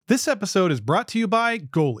This episode is brought to you by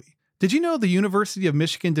Goalie. Did you know the University of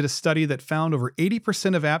Michigan did a study that found over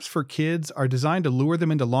 80% of apps for kids are designed to lure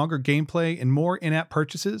them into longer gameplay and more in-app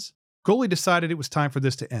purchases? Goalie decided it was time for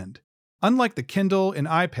this to end. Unlike the Kindle and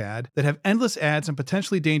iPad that have endless ads and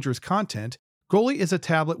potentially dangerous content, Goalie is a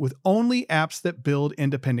tablet with only apps that build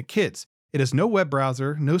independent kids. It has no web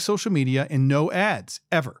browser, no social media, and no ads,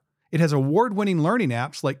 ever. It has award-winning learning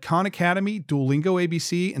apps like Khan Academy, Duolingo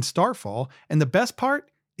ABC, and Starfall, and the best part?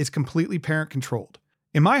 It's completely parent-controlled.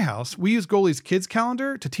 In my house, we use Goalie's Kids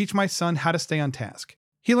Calendar to teach my son how to stay on task.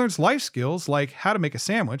 He learns life skills like how to make a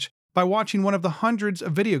sandwich by watching one of the hundreds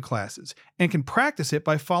of video classes and can practice it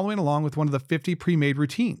by following along with one of the 50 pre-made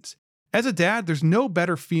routines. As a dad, there's no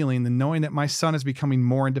better feeling than knowing that my son is becoming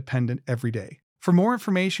more independent every day. For more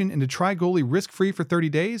information and to try Goalie risk-free for 30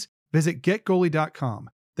 days, visit getgoalie.com.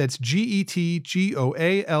 That's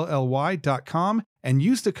GETGOALLY.com and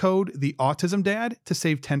use the code TheAutismDad to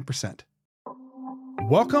save 10%.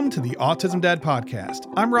 Welcome to the Autism Dad Podcast.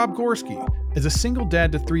 I'm Rob Gorski. As a single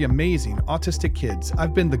dad to 3 amazing autistic kids,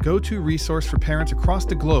 I've been the go-to resource for parents across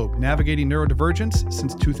the globe navigating neurodivergence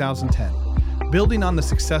since 2010. Building on the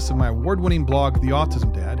success of my award-winning blog, The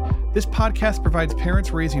Autism Dad, this podcast provides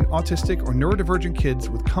parents raising autistic or neurodivergent kids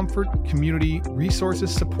with comfort, community,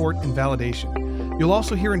 resources, support, and validation. You'll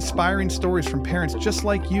also hear inspiring stories from parents just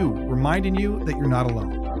like you, reminding you that you're not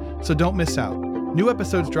alone. So don't miss out. New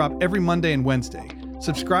episodes drop every Monday and Wednesday.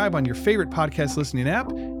 Subscribe on your favorite podcast listening app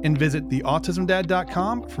and visit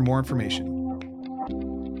theautismdad.com for more information.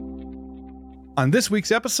 On this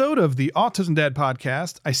week's episode of the Autism Dad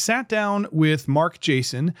Podcast, I sat down with Marc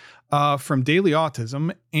Jason from Daily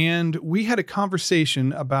Autism, and we had a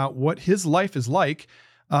conversation about what his life is like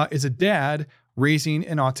as a dad raising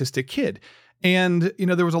an autistic kid. And,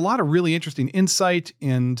 there was a lot of really interesting insight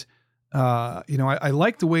and, I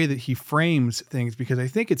like the way that he frames things because I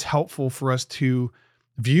think it's helpful for us to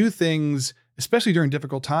view things, especially during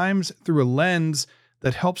difficult times, through a lens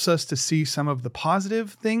that helps us to see some of the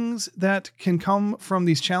positive things that can come from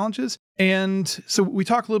these challenges. And so we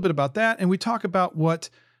talk a little bit about that, and we talk about what,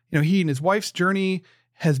 he and his wife's journey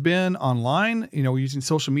has been online, using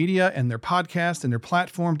social media and their podcast and their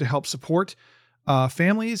platform to help support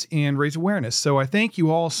families and raise awareness. So I thank you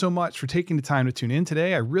all so much for taking the time to tune in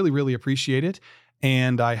today. I really, really appreciate it.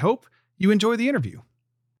 And I hope you enjoy the interview.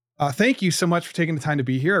 Thank you so much for taking the time to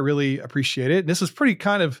be here. I really appreciate it. This was pretty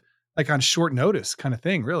kind of like on short notice kind of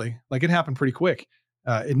thing, really. Like it happened pretty quick.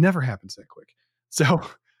 It never happens that quick. So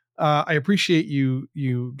I appreciate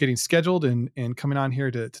you getting scheduled and coming on here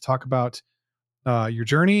to talk about your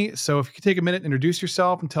journey. So if you could take a minute and introduce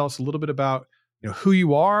yourself and tell us a little bit about who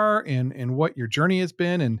you are and what your journey has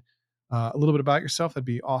been and a little bit about yourself, that'd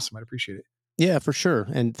be awesome. I'd appreciate it. Yeah, for sure.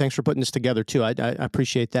 And thanks for putting this together too. I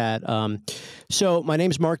appreciate that. So my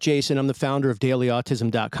name is Marc Jason. I'm the founder of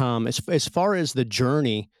dailyautism.com. As far as the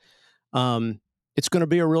journey, it's going to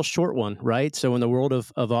be a real short one, right? So in the world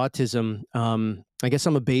of autism, I guess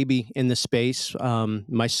I'm a baby in the space.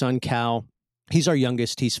 My son, Cal, he's our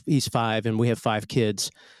youngest. He's 5 and we have 5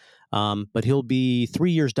 kids. But he'll be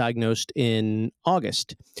 3 years diagnosed in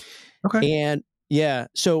August. Okay. And yeah,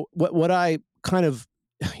 so what I kind of,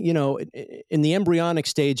 in the embryonic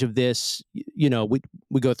stage of this,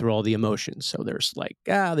 we go through all the emotions. So there's like,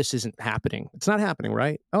 this isn't happening. It's not happening,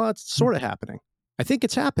 right? Oh, it's sort of happening. I think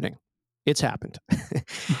it's happening. It's happened.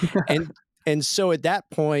 And so at that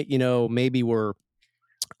point, maybe we're,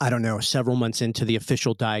 I don't know, several months into the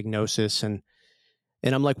official diagnosis. And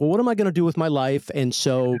I'm like, well, what am I going to do with my life? And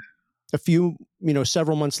so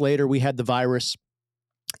several months later, we had the virus.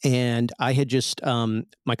 And I had just,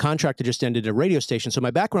 my contract had just ended at a radio station. So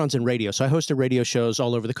my background's in radio. So I hosted radio shows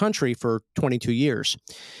all over the country for 22 years.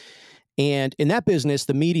 And in that business,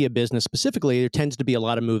 the media business specifically, there tends to be a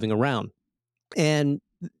lot of moving around. And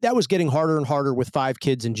that was getting harder and harder with 5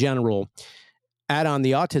 kids in general. Add on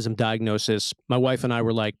the autism diagnosis, my wife and I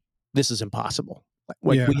were like, this is impossible.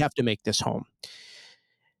 We have to make this home.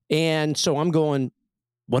 And so I'm going,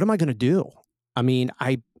 what am I going to do? I mean,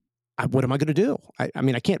 what am I going to do? I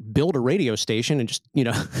mean, I can't build a radio station and just,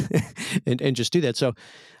 and just do that. So,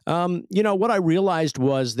 what I realized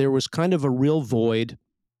was there was kind of a real void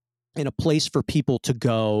and a place for people to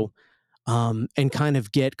go and kind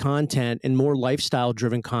of get content and more lifestyle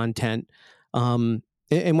driven content. And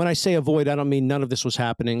when I say a void, I don't mean none of this was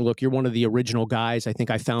happening. Look, you're one of the original guys I think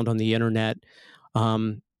I found on the internet.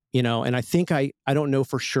 And I think I don't know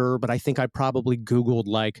for sure, but I think I probably Googled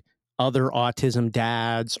like other autism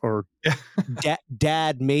dads or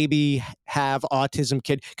dad maybe have autism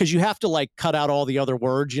kid. Cause you have to like cut out all the other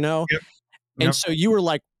words, Yep. And Yep. so you were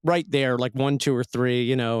like right there, like 1, 2, or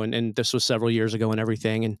 3, and this was several years ago and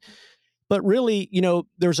everything. But really,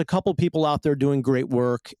 there's a couple people out there doing great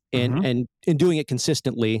work and Mhm. and doing it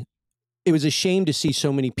consistently. It was a shame to see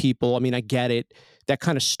so many people. I mean, I get it. That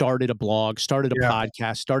kind of started a blog, started a Yeah.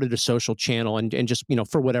 podcast, started a social channel, and just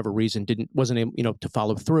for whatever reason wasn't able to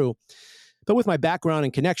follow through. But with my background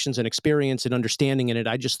and connections and experience and understanding in it,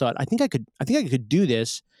 I just thought I think I could do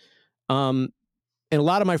this. Um, and a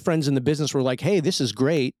lot of my friends in the business were like, "Hey, this is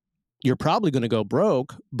great. You're probably going to go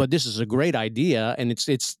broke, but this is a great idea, and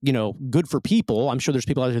it's good for people. I'm sure there's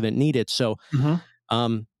people out there that need it." So Mhm.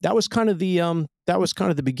 that was kind of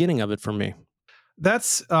the beginning of it for me.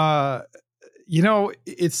 That's,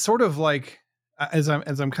 it's sort of like as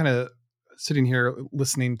I'm kind of sitting here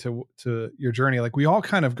listening to your journey, like we all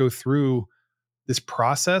kind of go through this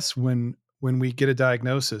process when we get a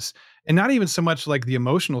diagnosis, and not even so much like the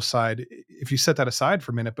emotional side, if you set that aside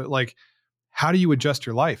for a minute, but like how do you adjust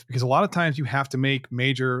your life? Because a lot of times you have to make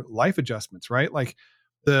major life adjustments, right? Like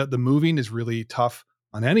the moving is really tough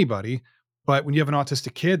on anybody, but when you have an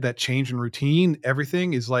autistic kid, that change in routine,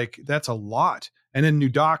 everything is like that's a lot. And then new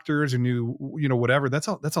doctors or new, whatever, that's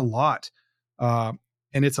a lot. Uh,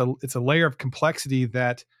 and it's a layer of complexity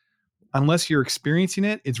that unless you're experiencing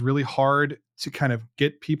it, it's really hard to kind of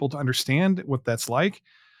get people to understand what that's like.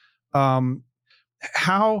 Um,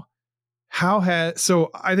 how so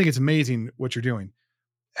I think it's amazing what you're doing.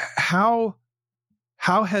 How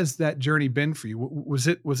how has that journey been for you? Was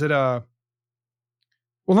it a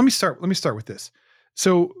well, let me start with this.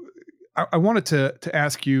 So I wanted to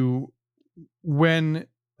ask you when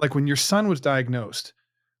when your son was diagnosed,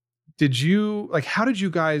 did you like how did you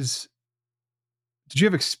have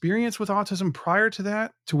experience with autism prior to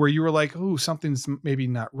that to where you were like, oh, something's maybe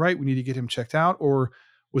not right. We need to get him checked out? Or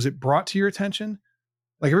was it brought to your attention?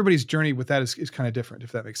 Like everybody's journey with that is kind of different,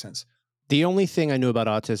 if that makes sense. The only thing I knew about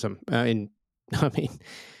autism, and I mean,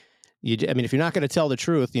 I mean, if you're not going to tell the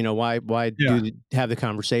truth, why Yeah. have the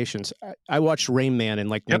conversations? I watched Rain Man in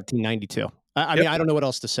like Yep. 1992. I Yep. mean, I don't know what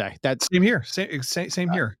else to say. Same here. Same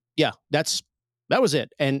Uh, here. yeah, that was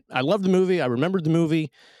it. And I loved the movie. I remembered the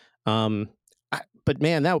movie. Um, but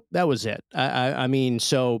man, that was it. I mean,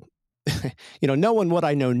 so knowing what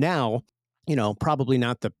I know now, probably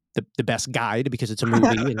not the best guide because it's a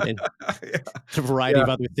movie and Yeah. a variety Yeah. of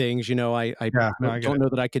other things. I Yeah. No, I get don't it. know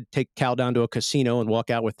that I could take Cal down to a casino and walk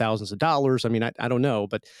out with thousands of dollars. I mean, I don't know,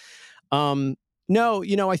 but um, no,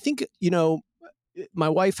 I think my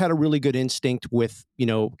wife had a really good instinct with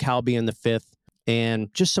Cal being the fifth,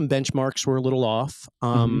 and just some benchmarks were a little off.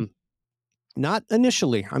 Mhm. Not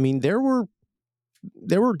initially. I mean, there were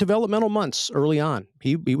developmental months early on.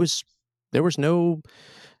 He was there was no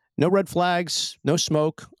red flags, no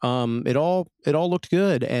smoke. It all looked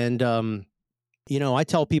good, and I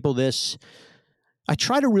tell people this. I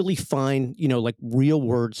try to really find, like real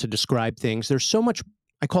words to describe things. There's so much,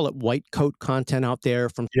 I call it white coat content out there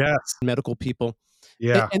from Yes. medical people. And,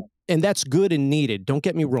 Yeah. and, and that's good and needed. Don't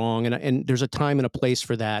get me wrong. And there's a time and a place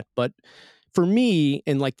for that. But for me,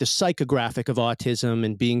 in like the psychographic of autism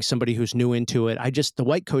and being somebody who's new into it, the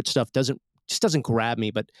white coat stuff doesn't grab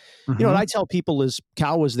me. But, what Mhm. I tell people is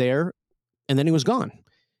Cal was there and then he was gone.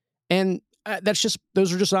 And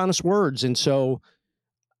those are just honest words. And so,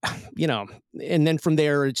 you know, and then from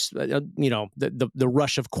there, it's the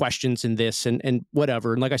rush of questions in this and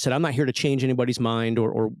whatever. And like I said, I'm not here to change anybody's mind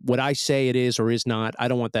or what I say it is or is not. I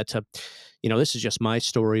don't want that to, this is just my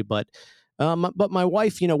story. But my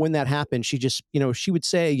wife, when that happened, she just, she would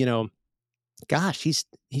say, gosh,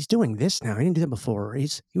 he's doing this now. He didn't do that before. He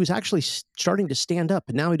was actually starting to stand up,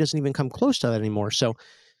 and now he doesn't even come close to that anymore. So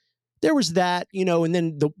there was that, and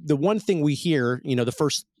then the one thing we hear,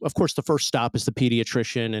 of course, the first stop is the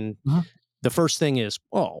pediatrician, and Mhm. the first thing is,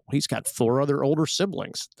 oh, he's got 4 other older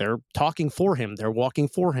siblings. They're talking for him. They're walking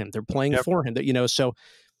for him. They're playing Yep. for him. So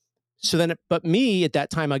then, but me at that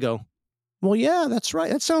time, I go, well, yeah, that's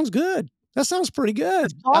right. That sounds good. That sounds pretty It's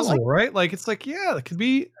good. I like, plausible, right? Like, it's like, yeah, that could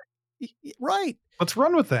be right. let's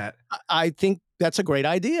run with that. I think that's a great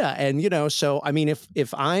idea. And, so I mean,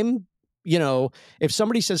 if I'm, if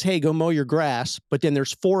somebody says, hey, go mow your grass, but then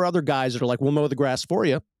there's 4 other guys that are like, we'll mow the grass for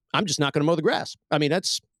you. I'm just not going to mow the grass. I mean,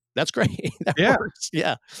 that's great. That Yeah. works.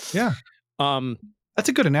 Yeah. Yeah. Um, That's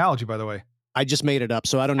a good analogy, by the way. I just made it up,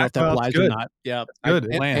 so I don't know if that Well, it's applies or good. not. Yeah. It's good.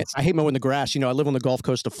 It And lands. I hate mowing the grass. I live on the Gulf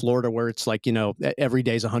Coast of Florida where it's like, every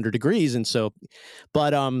day's 100 degrees. And so,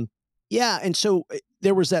 but, yeah. And so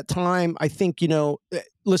there was that time, I think,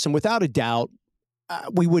 listen, without a doubt,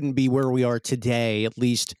 we wouldn't be where we are today, at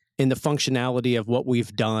least in the functionality of what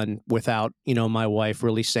we've done without, my wife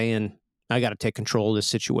really saying, I got to take control of this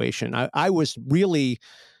situation. I was really,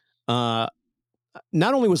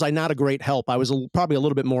 not only was I not a great help, I was probably a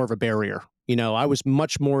little bit more of a barrier. I was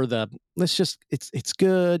much more the let's just it's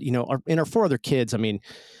good. And our four other kids, I mean,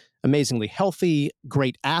 amazingly healthy,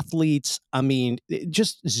 great athletes. I mean,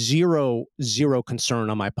 just zero concern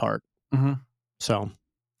on my part. Mhm. So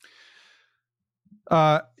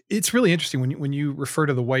Uh, it's really interesting when you refer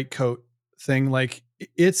to the white coat thing. Like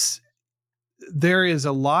it's there is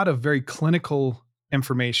a lot of very clinical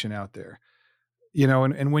information out there,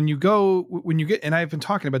 and when you go when you get, and I've been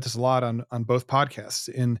talking about this a lot on both podcasts,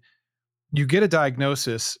 and you get a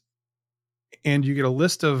diagnosis and you get a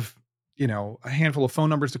list of a handful of phone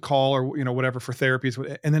numbers to call or whatever for therapies,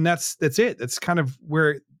 and then that's it. That's kind of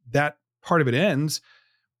where that part of it ends,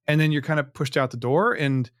 and then you're kind of pushed out the door,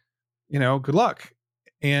 and good luck.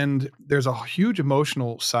 And there's a huge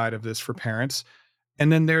emotional side of this for parents.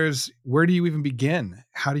 And then there's, where do you even begin?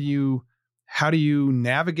 How do you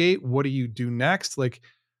navigate? What do you do next? Like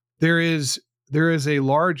there is a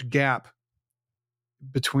large gap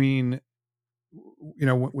between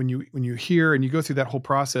when you hear and you go through that whole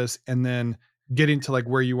process and then getting to like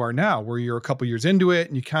where you are now, where you're a couple years into it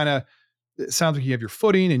and you kind of, it sounds like you have your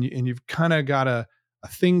footing and you've kind of got a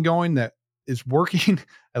thing going that is working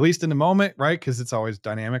at least in the moment, right? Because it's always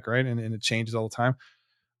dynamic, right? And it changes all the time.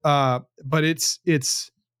 But it's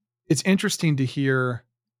interesting to hear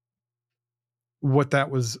what that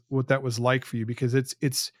was like for you, because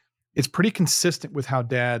it's pretty consistent with how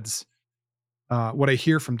dads, what I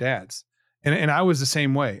hear from dads. And I was the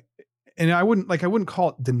same way. And I wouldn't call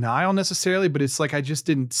it denial necessarily, but it's like I just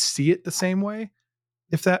didn't see it the same way,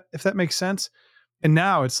 if that makes sense. And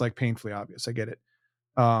now it's like painfully obvious. I get it.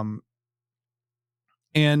 Um,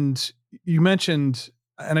 and you mentioned,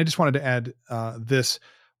 and I just wanted to add this.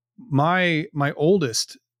 My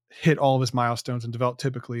oldest hit all of his milestones and developed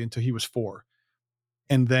typically until he was 4,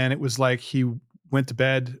 and then it was like he went to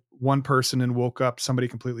bed one person and woke up somebody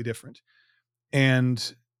completely different.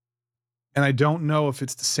 And I don't know if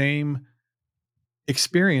it's the same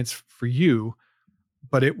experience for you,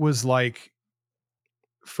 but it was like,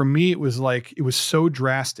 for me, it was like it was so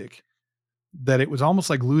drastic that it was almost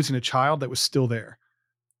like losing a child that was still there,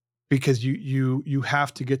 because you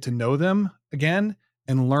have to get to know them again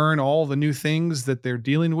and learn all the new things that they're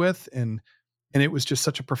dealing with. And it was just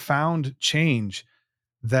such a profound change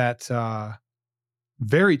that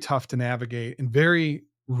very tough to navigate, and very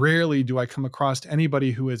rarely do I come across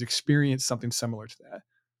anybody who has experienced something similar to that.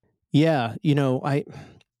 yeah,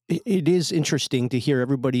 it is interesting to hear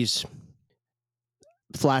everybody's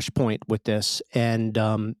flashpoint with this. And,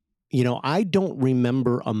 I don't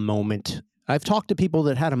remember a moment. I've talked to people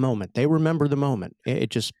that had a moment. They remember the moment. It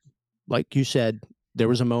just, like you said, there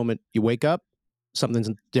was a moment. You wake up, something's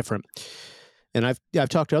different. And I've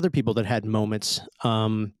talked to other people that had moments.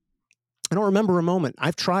 I don't remember a moment.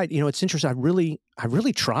 I've tried. It's interesting. I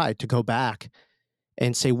really tried to go back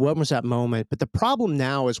and say, what was that moment? But the problem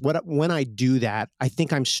now is, when I do that, I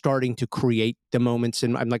think I'm starting to create the moments,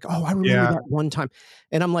 and I'm like, oh, I remember Yeah. that one time,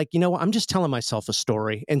 and I'm like, what? I'm just telling myself a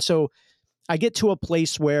story, and so I get to a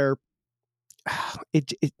place where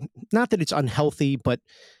it not that it's unhealthy, but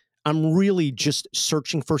I'm really just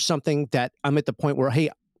searching for something that I'm at the point where, hey,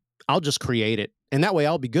 I'll just create it, and that way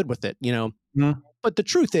I'll be good with it. Mhm. But the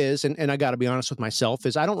truth is, and I got to be honest with myself,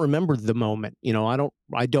 is I don't remember the moment.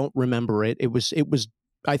 I don't remember it. It was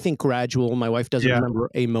I think gradual. My wife doesn't Yeah.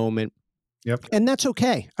 remember a moment, Yep. and that's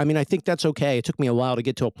okay. I mean, I think that's okay. It took me a while to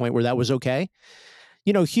get to a point where that was okay.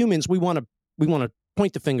 Humans, we want to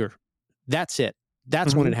point the finger. That's it.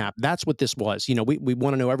 That's when Mhm. it happened. That's what this was. We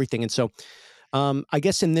want to know everything. And so, I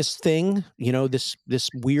guess in this thing, this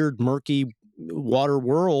weird, murky water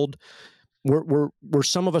world, where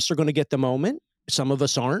some of us are going to get the moment, some of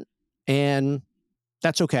us aren't, and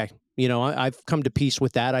that's okay. I've come to peace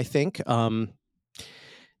with that, I think.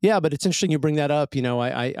 Yeah, but it's interesting you bring that up.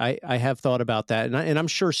 I have thought about that, and I'm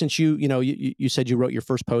sure, since you said you wrote your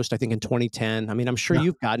first post, I think, in 2010. I mean, Yeah.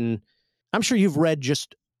 I'm sure you've read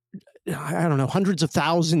just, I don't know, hundreds of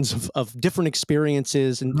thousands of different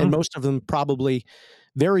experiences, and Mhm. most of them probably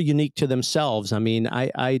very unique to themselves. I mean,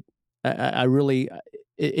 I really,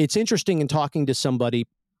 it's interesting in talking to somebody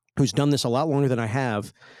who's done this a lot longer than I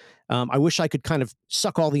have. I wish I could kind of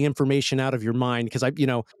suck all the information out of your mind, because I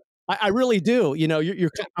really do.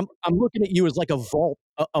 I'm looking at you as like a vault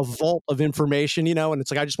of information, and it's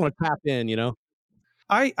like I just want to tap in.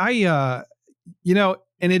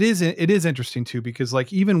 And it is interesting too, because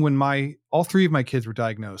like even when my all three of my kids were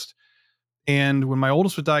diagnosed, and when my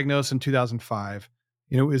oldest was diagnosed in 2005,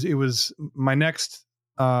 it was my next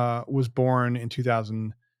was born in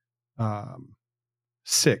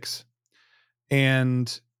 2006,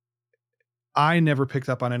 and I never picked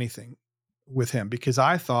up on anything with him because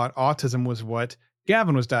I thought autism was what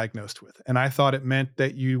Gavin was diagnosed with. And I thought it meant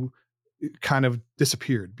that you kind of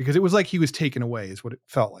disappeared because it was like he was taken away is what it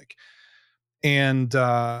felt like. And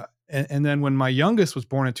then when my youngest was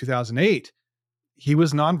born in 2008, he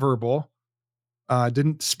was nonverbal,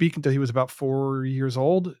 didn't speak until he was about 4 years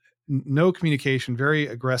old, no communication, very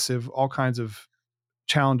aggressive, all kinds of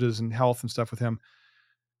challenges and health and stuff with him.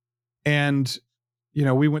 And,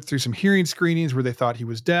 we went through some hearing screenings where they thought he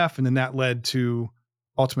was deaf. And then that led to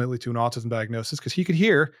ultimately to an autism diagnosis because he could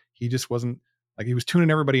hear. He just wasn't like he was tuning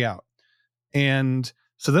everybody out. And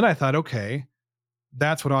so then I thought, okay,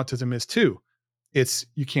 that's what autism is too. It's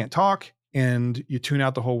you can't talk and you tune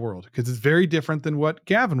out the whole world because it's very different than what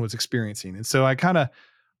Gavin was experiencing. And so I kind of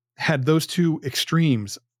had those two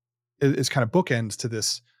extremes as kind of bookends to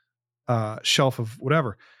this shelf of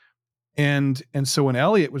whatever. And so when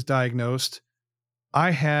Elliot was diagnosed,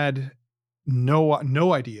 I had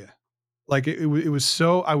no idea. Like it was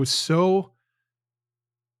so,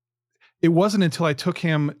 it wasn't until I took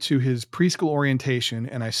him to his preschool orientation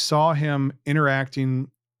and I saw him interacting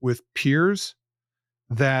with peers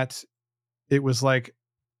that it was like,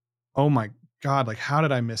 oh my God, like, how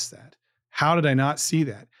did I miss that? How did I not see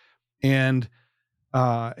that? And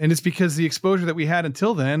it's because the exposure that we had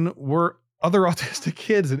until then were other autistic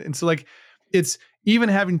kids. And so like, it's even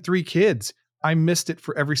having 3 kids, I missed it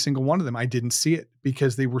for every single one of them. I didn't see it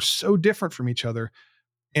because they were so different from each other.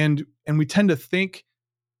 And we tend to think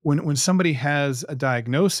when somebody has a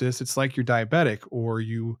diagnosis, it's like you're diabetic or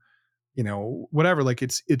whatever, like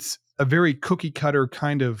it's a very cookie cutter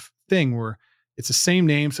kind of thing where it's the same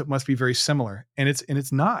name. So it must be very similar and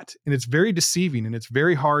it's not, and it's very deceiving and it's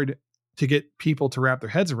very hard to get people to wrap their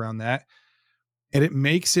heads around that. And it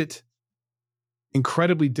makes it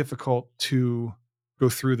incredibly difficult to go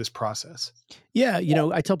through this process. Yeah.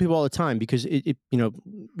 I tell people all the time because you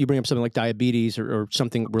bring up something like diabetes or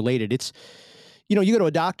something related. It's, you go to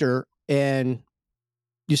a doctor and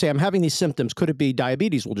you say, I'm having these symptoms. Could it be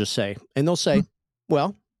diabetes? We'll just say, and they'll say,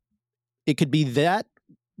 well, it could be that,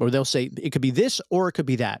 or they'll say it could be this, or it could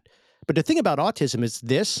be that. But the thing about autism is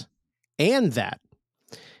this and that,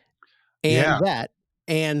 and that,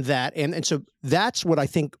 and that. And so that's what I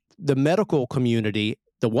think the medical community,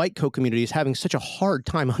 the white coat community is having such a hard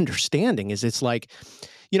time understanding is it's like,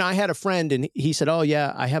 I had a friend and he said, oh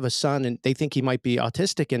yeah, I have a son and they think he might be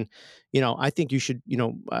autistic. And, I think you should,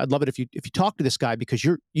 I'd love it if you talk to this guy because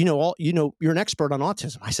you're an expert on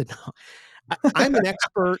autism. I said, no, I'm an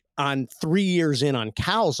expert on 3 years in on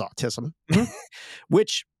Cal's autism,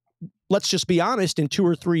 which let's just be honest, in 2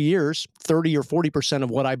 or 3 years, 30 or 40% of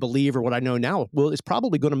what I believe or what I know now, it's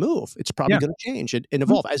probably going to move. It's probably going to change and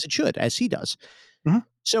evolve as it should, as he does.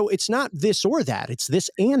 So it's not this or that. It's this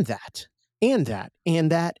and that. And that,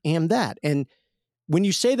 and that, and that. And when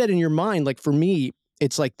you say that in your mind, like for me,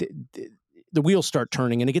 it's like the wheels start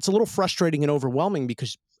turning and it gets a little frustrating and overwhelming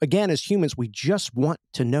because, again, as humans, we just want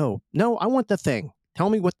to know. No, I want the thing. Tell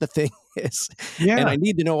me what the thing is. Yeah. And I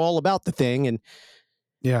need to know all about the thing. And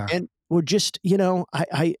we're just,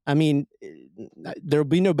 I mean, there'll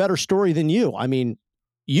be no better story than you. I mean,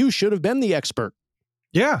 you should have been the expert.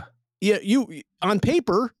 Yeah. Yeah. You on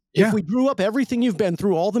paper. If we grew up everything you've been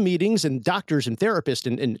through, all the meetings and doctors and therapists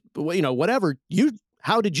and whatever,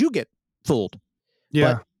 how did you get fooled?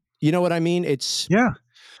 Yeah. But you know what I mean? It's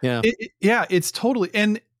it's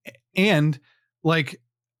totally. And like,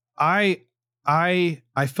 I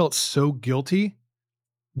felt so guilty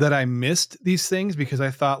that I missed these things because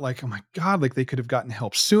I thought like, oh my God, like they could have gotten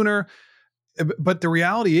help sooner. But the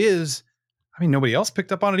reality is, I mean, nobody else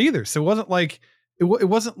picked up on it either. So it wasn't like, it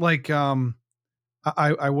wasn't like,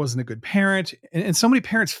 I wasn't a good parent. And so many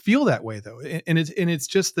parents feel that way though. And it's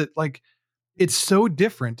just that like, it's so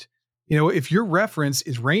different. If your reference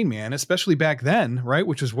is Rain Man, especially back then, right?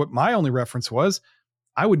 Which is what my only reference was,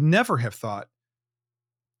 I would never have thought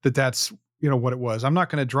that that's, what it was. I'm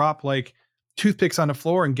not going to drop like toothpicks on the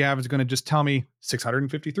floor and Gavin's going to just tell me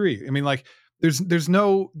 653. I mean, like there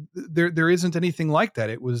isn't anything like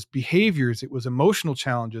that. It was behaviors. It was emotional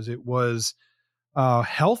challenges. It was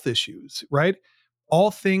health issues, right? All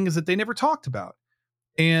things that they never talked about.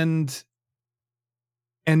 And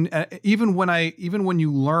even when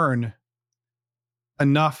you learn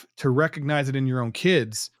enough to recognize it in your own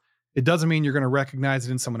kids, it doesn't mean you're going to recognize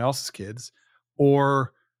it in someone else's kids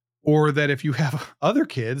or that if you have other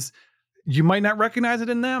kids, you might not recognize it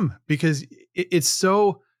in them because it's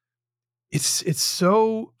so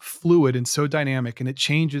fluid and so dynamic and it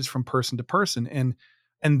changes from person to person.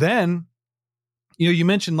 And then, you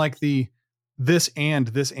mentioned like this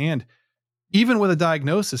and even with a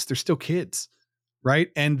diagnosis, they're still kids, right?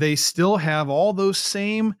 And they still have all those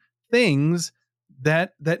same things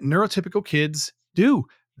that neurotypical kids do.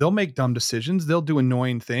 They'll make dumb decisions. They'll do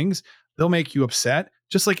annoying things. They'll make you upset,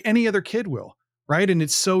 just like any other kid will, right? And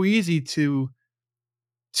it's so easy to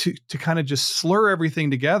kind of just slur everything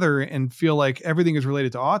together and feel like everything is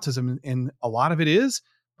related to autism, and a lot of it is,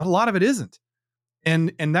 but a lot of it isn't.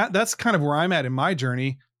 And that's kind of where I'm at in my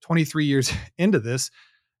journey 23 years into this.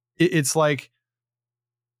 It's like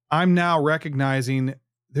I'm now recognizing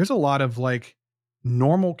there's a lot of like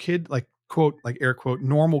normal kid, like quote, like air quote,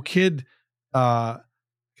 normal kid, because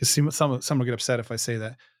some will get upset if I say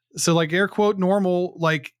that. So like air quote normal,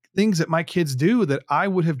 like things that my kids do that I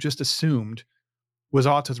would have just assumed was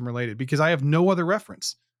autism related, because I have no other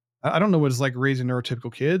reference. I don't know what it's like raising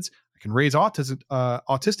neurotypical kids. I can raise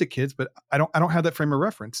autistic kids, but I don't have that frame of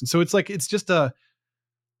reference. And so it's like, it's a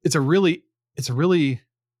really,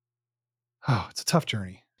 oh, it's a tough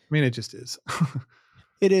journey. I mean, it just is.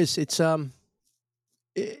 It is.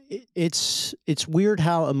 It's weird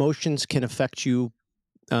how emotions can affect you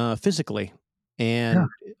physically, Yeah.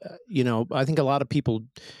 and I think a lot of people.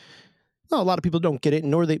 Well, a lot of people don't get it,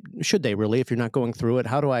 nor should they really. If you're not going through it,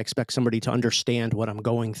 how do I expect somebody to understand what I'm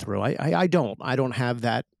going through? I don't. I don't have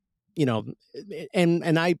that. You know,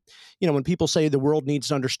 and I, when people say the world needs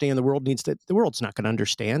to understand, the world's not going to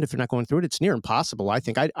understand if you're not going through it. It's near impossible. I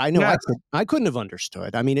think. I know Yes. I couldn't have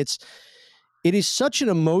understood. I mean, it is such an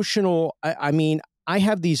emotional. I mean, I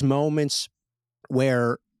have these moments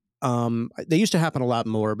where they used to happen a lot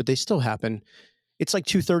more, but they still happen. It's like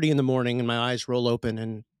 2:30 in the morning, and my eyes roll open,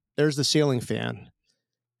 and there's the ceiling fan,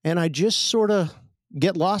 and I just sort of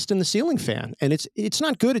get lost in the ceiling fan. And it's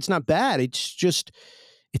not good. It's not bad.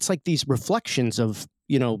 It's like these reflections of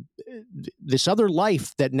this other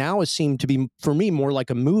life that now has seemed to be, for me, more like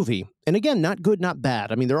a movie. And again, not good, not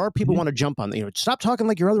bad. I mean, there are people who Mhm. want to jump on, stop talking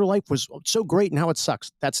like your other life was so great and how it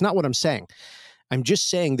sucks. That's not what I'm saying. I'm just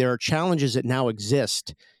saying there are challenges that now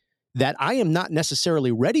exist that I am not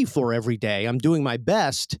necessarily ready for every day. I'm doing my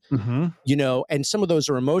best, Mhm. and some of those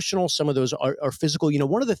are emotional, some of those are physical.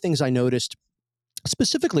 One of the things I noticed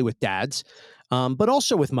specifically with dads, but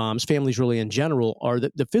also with moms, families really in general, are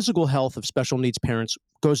that the physical health of special needs parents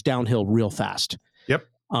goes downhill real fast. Yep.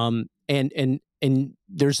 And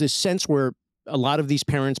there's this sense where a lot of these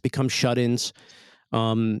parents become shut-ins.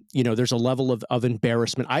 There's a level of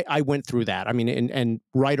embarrassment. I went through that. I mean, and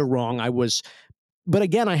right or wrong, but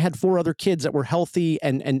again, I had 4 other kids that were healthy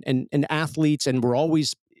and athletes and were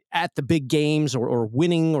always at the big games or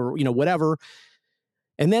winning or whatever.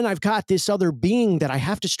 And then I've got this other being that I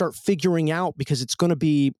have to start figuring out, because it's going to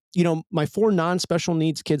be, my 4 non-special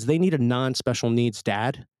needs kids, they need a non-special needs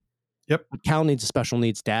dad. Yep. Cal needs a special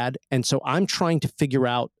needs dad. And so I'm trying to figure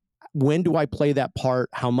out, when do I play that part?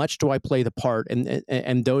 How much do I play the part?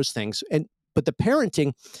 And those things. But the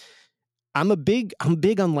parenting, I'm big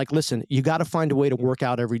on, like, listen, you got to find a way to work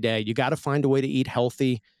out every day. You got to find a way to eat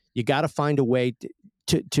healthy. You got to find a way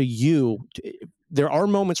there are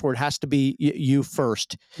moments where it has to be you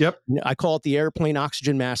first. Yep. I call it the airplane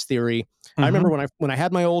oxygen mask theory. I remember Mhm. when I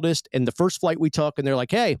had my oldest, and the first flight we took, and they're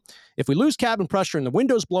like, "Hey, if we lose cabin pressure and the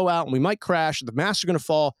windows blow out and we might crash, the masks are going to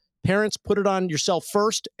fall. Parents, put it on yourself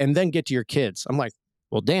first and then get to your kids." I'm like,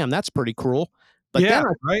 "Well, damn, that's pretty cruel." But Yeah. then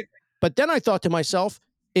I Right. but then I thought to myself,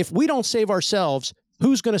 if we don't save ourselves,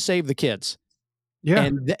 who's going to save the kids? Yeah.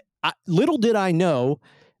 And little did I know,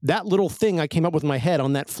 that little thing I came up with in my head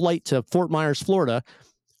on that flight to Fort Myers, Florida,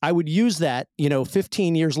 I would use that,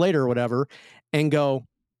 15 years later or whatever, and go,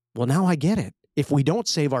 well, now I get it. If we don't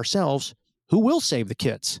save ourselves, who will save the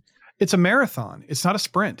kids? It's a marathon. It's not a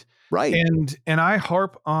sprint. Right. And I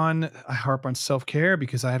harp on self-care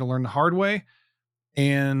because I had to learn the hard way.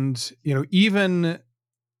 And, even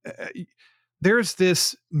uh, there's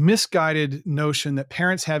this misguided notion that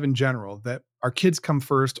parents have in general, that our kids come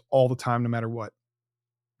first all the time, no matter what.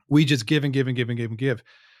 We just give and give and give and give and give.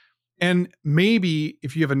 And maybe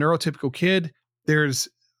if you have a neurotypical kid, there's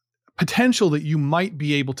potential that you might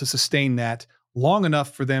be able to sustain that long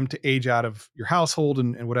enough for them to age out of your household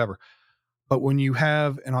and whatever. But when you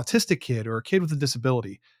have an autistic kid or a kid with a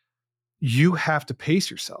disability, you have to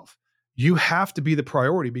pace yourself. You have to be the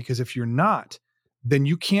priority, because if you're not, then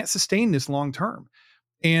you can't sustain this long term,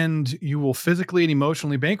 and you will physically and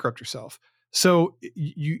emotionally bankrupt yourself. So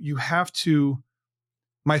you have to.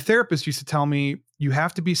 My therapist used to tell me, you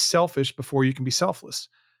have to be selfish before you can be selfless.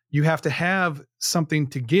 You have to have something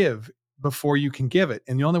to give before you can give it.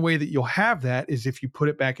 And the only way that you'll have that is if you put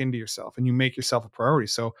it back into yourself and you make yourself a priority.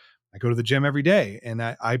 So I go to the gym every day, and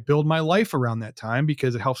I build my life around that time,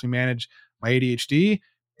 because it helps me manage my ADHD,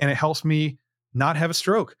 and it helps me not have a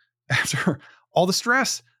stroke after all the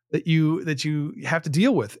stress that you have to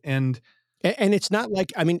deal with. And And it's not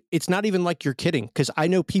like, I mean, it's not even like you're kidding, because I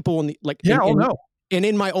know people in the like Yeah. Oh no. and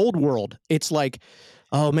in my old world, it's like,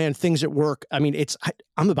 oh man, things at work. I mean,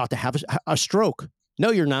 I'm about to have a stroke.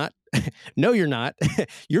 No, you're not. No, you're not.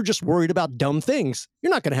 You're just worried about dumb things. You're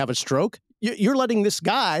not going to have a stroke. You're letting this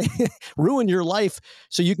guy ruin your life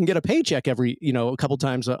so you can get a paycheck every, a couple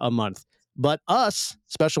times a month. But us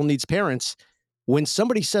special needs parents, when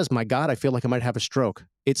somebody says, my God, I feel like I might have a stroke,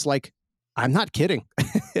 it's like, I'm not kidding.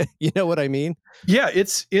 You know what I mean? Yeah.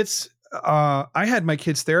 I had my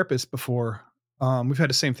kid's therapist before. We've had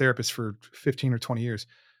the same therapist for 15 or 20 years.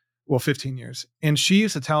 Well, 15 years. And she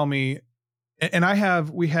used to tell me, and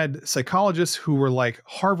we had psychologists who were like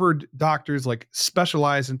Harvard doctors, like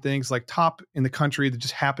specialized in things like top in the country that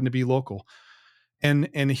just happened to be local.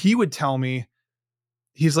 And he would tell me,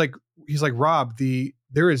 he's like, Rob,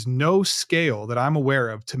 there is no scale that I'm aware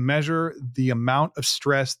of to measure the amount of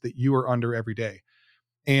stress that you are under every day.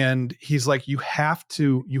 And he's like, you have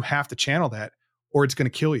to channel that or it's going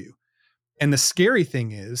to kill you. And the scary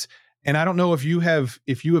thing is, and I don't know if you have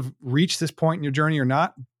reached this point in your journey or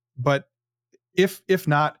not, but if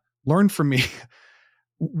not, learn from me.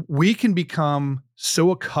 We can become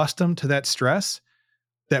so accustomed to that stress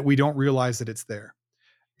that we don't realize that it's there.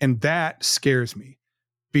 And that scares me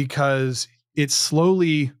because it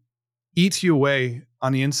slowly eats you away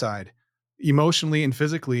on the inside, emotionally and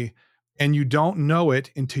physically, and you don't know it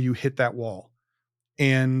until you hit that wall.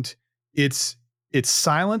 And it's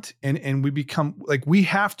silent, and we become like, we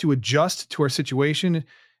have to adjust to our situation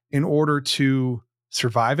in order to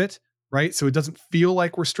survive it, right? So it doesn't feel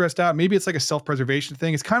like we're stressed out. Maybe it's like a self-preservation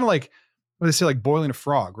thing. It's kind of like what they say, like boiling a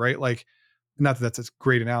frog, right? Like, not that that's a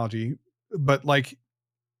great analogy, but like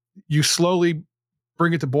you slowly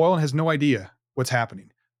bring it to boil and has no idea what's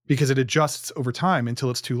happening because it adjusts over time until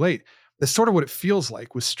it's too late. That's sort of what it feels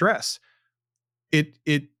like with stress. It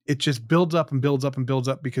just builds up and builds up and builds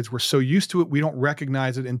up because we're so used to it. We don't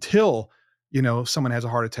recognize it until, someone has a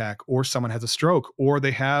heart attack or someone has a stroke or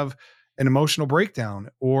they have an emotional breakdown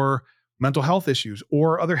or mental health issues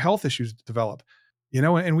or other health issues develop,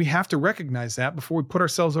 and we have to recognize that before we put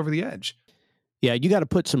ourselves over the edge. Yeah, you got to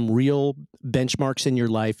put some real benchmarks in your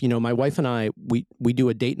life. My wife and I, we do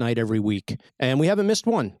a date night every week, and we haven't missed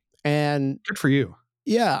one. And Good for you.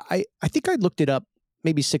 yeah, I think I looked it up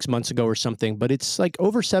maybe 6 months ago or something, but it's like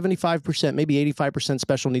over 75%, maybe 85%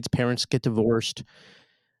 special needs parents get divorced.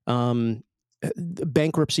 The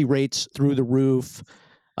bankruptcy rates through the roof.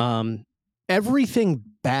 Um, Everything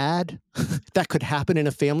bad that could happen in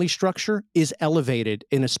a family structure is elevated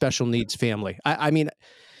in a special needs family. I mean,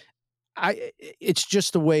 it's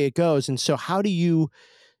just the way it goes. And so how do you,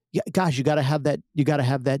 yeah, gosh, you got to have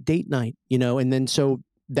that date night, and then so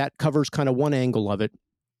that covers kind of one angle of it.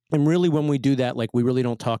 And really, when we do that, like, we really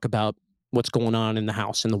don't talk about what's going on in the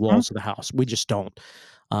house, in the Mhm. walls of the house. We just don't.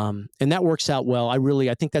 And that works out well. I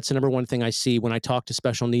think that's the number one thing I see when I talk to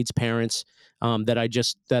special needs parents, that I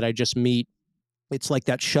just meet. It's like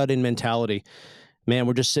that shut in mentality. Man,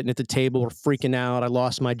 we're just sitting at the table, we're freaking out. I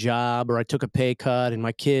lost my job, or I took a pay cut, and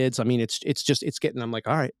my kids. I mean, it's getting. I'm like,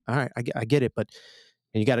 all right, I get it, but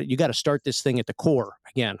you got to start this thing at the core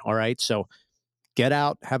again. All right, so get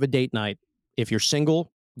out, have a date night. If you're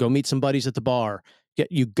single, go meet some buddies at the bar.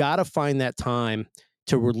 You got to find that time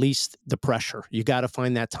to release the pressure. You got to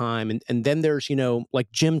find that time. And then there's,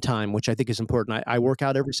 like gym time, which I think is important. I work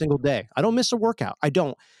out every single day. I don't miss a workout. I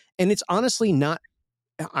don't. And it's honestly not,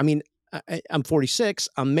 I mean, I'm 46.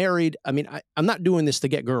 I'm married. I mean, I'm not doing this to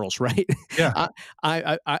get girls, right? Yeah.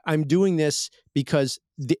 I'm doing this because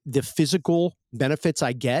the physical benefits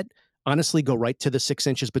I get honestly go right to the 6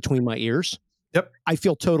 inches between my ears. Yep. I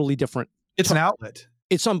feel totally different. It's an outlet.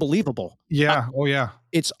 It's unbelievable. Yeah. Oh yeah.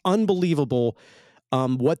 It's unbelievable,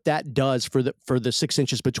 what that does for the 6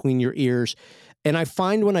 inches between your ears. And I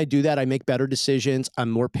find when I do that, I make better decisions.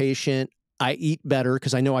 I'm more patient. I eat better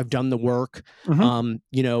because I know I've done the work. Mhm.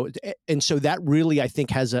 And so that really, I think,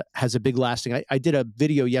 has a big lasting. I did a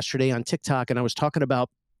video yesterday on TikTok, and I was talking about,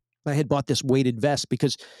 I had bought this weighted vest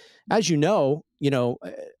because, as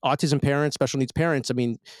autism parents, special needs parents, I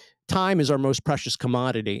mean, time is our most precious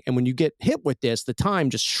commodity. And when you get hit with this, the time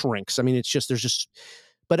just shrinks. I mean,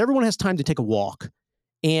 but everyone has time to take a walk.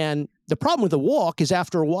 And the problem with the walk is,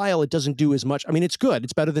 after a while, it doesn't do as much. I mean, it's good.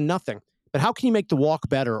 It's better than nothing. But how can you make the walk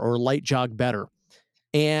better or a light jog better?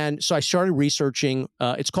 And so I started researching.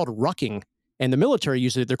 It's called rucking, and the military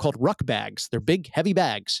uses it. They're called ruck bags. They're big, heavy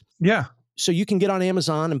bags. Yeah. So you can get on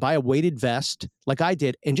Amazon and buy a weighted vest like I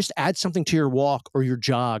did and just add something to your walk or your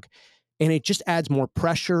jog. And it just adds more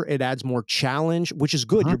pressure. It adds more challenge, which is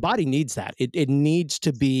good. Mhm. Your body needs that. It needs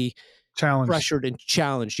to be Challenged. pressured and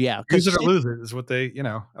challenged. Yeah. Use Because it or lose it is what they, at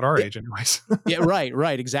our age anyways. yeah,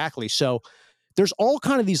 right, exactly. So there's all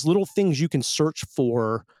kind of these little things you can search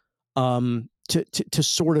for to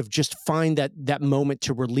sort of just find that moment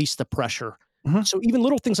to release the pressure. Mhm. So even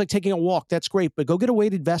little things like taking a walk, that's great, but go get a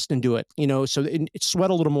weighted vest and do it, so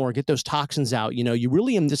sweat a little more, get those toxins out. You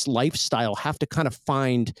really in this lifestyle have to kind of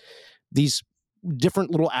find these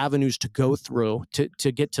different little avenues to go through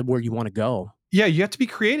to get to where you want to go. Yeah, you have to be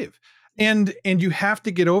creative. And you have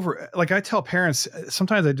to get over, like I tell parents,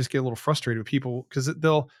 sometimes I just get a little frustrated with people because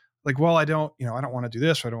they'll like, well, I don't want to do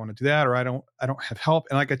this, or I don't want to do that, or I don't have help.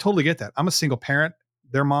 And like, I totally get that. I'm a single parent.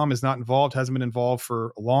 Their mom is not involved, hasn't been involved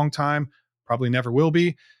for a long time, probably never will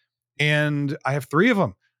be. And I have three of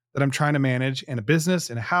them that I'm trying to manage, and a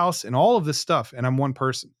business and a house and all of this stuff. And I'm one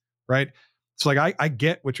person, right? So like, I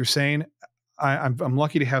get what you're saying. I'm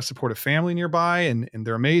lucky to have supportive family nearby, and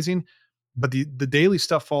they're amazing, but the daily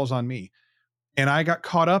stuff falls on me. And I got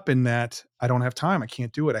caught up in that. I don't have time. I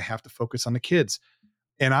can't do it. I have to focus on the kids.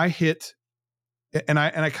 And I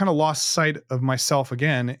kind of lost sight of myself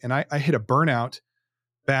again. And I hit a burnout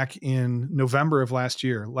back in November of last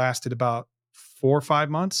year, lasted about 4 or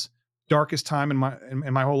 5 months, darkest time in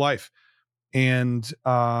my whole life. And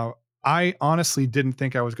I honestly didn't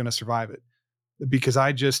think I was going to survive it, because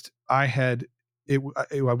I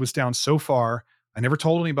was down so far. I never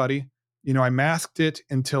told anybody. I masked it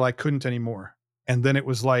until I couldn't anymore. And then it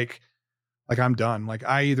was like I'm done. Like,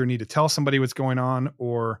 I either need to tell somebody what's going on,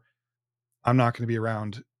 or I'm not going to be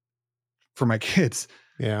around for my kids.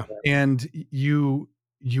 Yeah. And you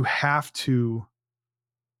have to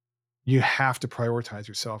prioritize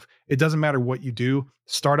yourself. It doesn't matter what you do.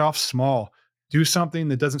 Start off small. Do something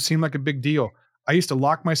that doesn't seem like a big deal. I used to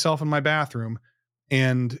lock myself in my bathroom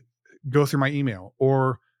and go through my email,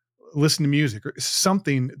 or listen to music, or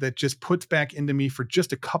something that just puts back into me for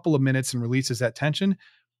just a couple of minutes and releases that tension.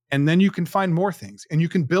 And then you can find more things and you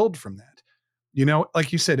can build from that.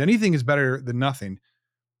 Like you said, anything is better than nothing.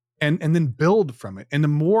 And then build from it. And the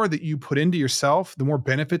more that you put into yourself, the more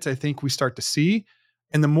benefits I think we start to see.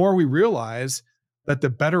 And the more we realize that the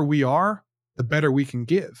better we are, the better we can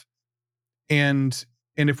give. And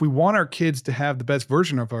if we want our kids to have the best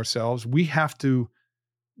version of ourselves, we have to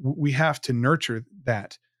nurture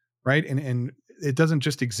that, right? And it doesn't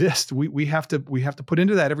just exist. We have to put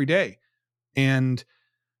into that every day. And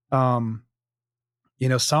some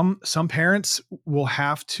parents will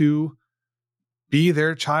have to be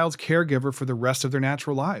their child's caregiver for the rest of their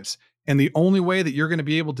natural lives. And the only way that you're going to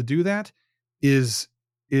be able to do that is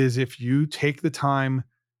if you take the time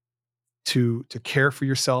to care for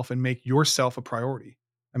yourself and make yourself a priority.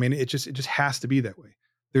 I mean, it just has to be that way.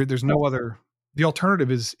 There's no other. The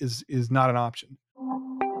alternative is not an option.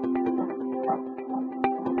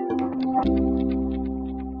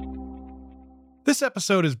 This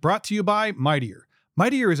episode is brought to you by Mightier.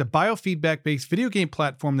 Mightier is a biofeedback-based video game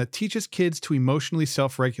platform that teaches kids to emotionally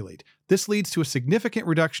self-regulate. This leads to a significant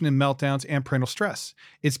reduction in meltdowns and parental stress.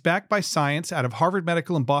 It's backed by science out of Harvard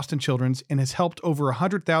Medical and Boston Children's, and has helped over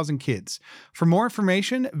 100,000 kids. For more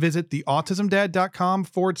information, visit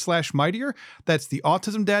theautismdad.com/Mightier. That's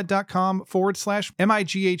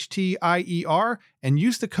theautismdad.com/MIGHTIER, and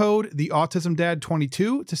use the code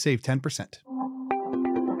theautismdad22 to save 10%.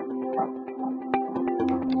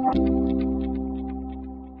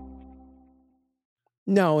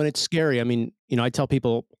 No, and it's scary. I mean, I tell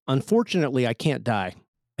people, unfortunately, I can't die.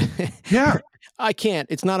 Yeah. I can't.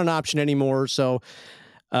 It's not an option anymore. So,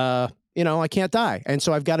 I can't die, and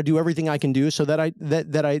so I've got to do everything I can do so that I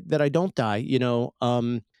don't die.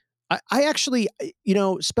 I actually,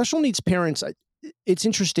 special needs parents. It's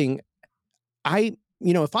interesting.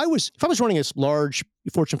 If I was running this large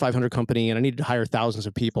Fortune 500 company and I needed to hire thousands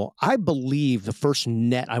of people, I believe the first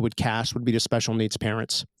net I would cast would be to special needs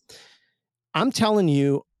parents. I'm telling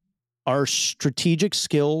you, our strategic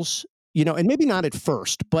skills, and maybe not at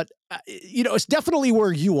first, but it's definitely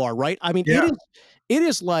where you are, right? I mean, Yeah. it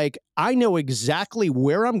is like, I know exactly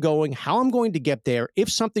where I'm going, how I'm going to get there,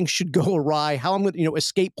 if something should go awry, how I'm going to,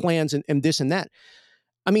 escape plans and this and that.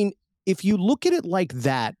 I mean, if you look at it like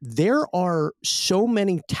that, there are so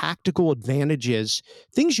many tactical advantages,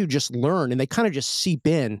 things you just learn and they kind of just seep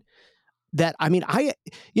in that, I mean,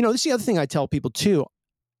 this is the other thing I tell people too,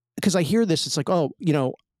 because I hear this, it's like, oh,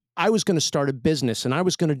 I was going to start a business and I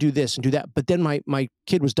was going to do this and do that. But then my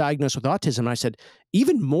kid was diagnosed with autism. And I said,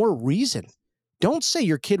 even more reason. Don't say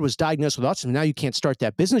your kid was diagnosed with autism. Now you can't start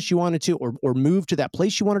that business you wanted to, or move to that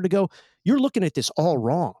place you wanted to go. You're looking at this all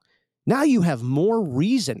wrong. Now you have more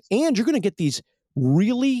reason, and you're going to get these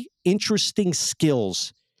really interesting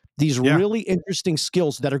skills these Yeah. really interesting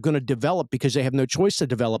skills that are going to develop because they have no choice to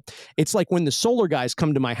develop. It's like when the solar guys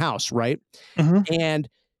come to my house, right? Mhm. And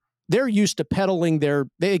they're used to peddling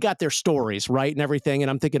they got their stories, right? And everything. And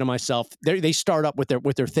I'm thinking to myself, they start up with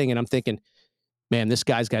their thing. And I'm thinking, man, this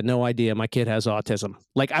guy's got no idea my kid has autism.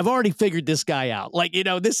 Like, I've already figured this guy out. Like,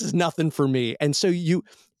 this is nothing for me. And so you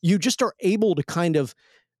just are able to kind of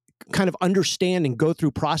understand and go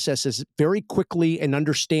through processes very quickly and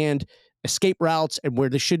understand escape routes and where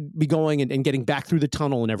they should be going and getting back through the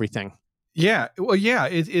tunnel and everything. Yeah. Well, yeah,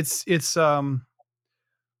 it's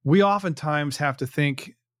we oftentimes have to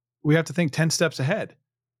think 10 steps ahead.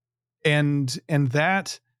 And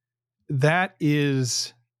that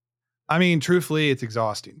is, I mean, truthfully, it's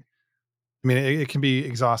exhausting. I mean, it can be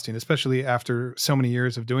exhausting, especially after so many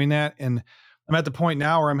years of doing that. And I'm at the point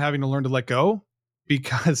now where I'm having to learn to let go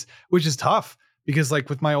because, which is tough because, like,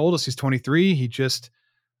 with my oldest, he's 23. He just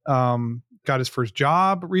got his first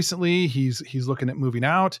job recently. He's looking at moving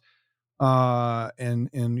out, and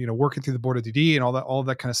working through the board of DD and all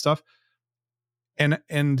that kind of stuff.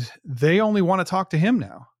 And they only want to talk to him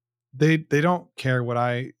now. They don't care what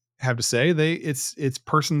I have to say. It's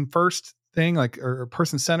person first thing, like, or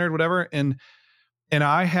person centered, whatever. And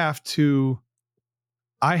I have to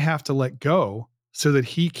let go so that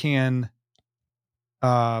he can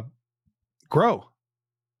uh grow,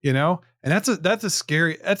 and that's a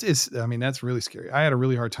scary, I mean, that's really scary. I had a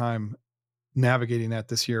really hard time navigating that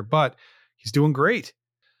this year, but he's doing great.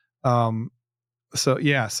 um so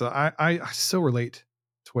yeah, so I so relate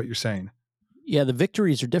to what you're saying. Yeah, the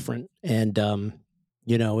victories are different, and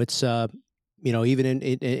it's even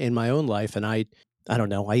in my own life, and I don't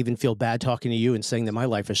know, I even feel bad talking to you and saying that my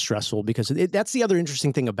life is stressful because that's the other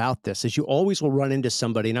interesting thing about this is you always will run into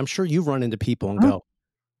somebody, and I'm sure you've run into people and Mhm. go,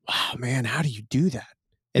 "Wow, man, how do you do that?"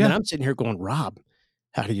 And then Yeah. I'm sitting here going, "Rob,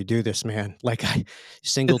 how do you do this, man?" Like, I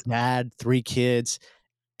single It's dad, 3 kids.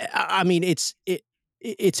 I mean, it's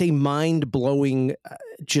a mind blowing,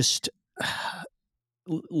 just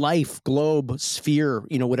life, globe, sphere,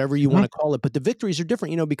 whatever you want Mhm. to call it. But the victories are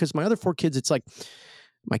different, because my other 4 kids, it's like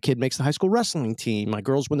my kid makes the high school wrestling team. My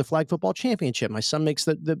girls win the flag football championship. My son makes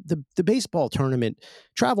the baseball tournament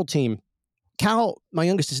travel team. Cal, my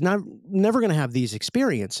youngest, is never going to have these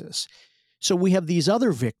experiences. So we have these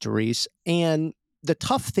other victories, and the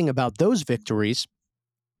tough thing about those victories,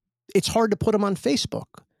 it's hard to put them on Facebook.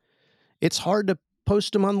 It's hard to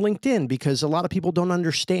post them on LinkedIn because a lot of people don't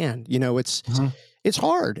understand. Mhm. It's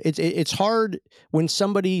hard. It's hard when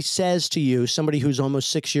somebody says to you, somebody who's almost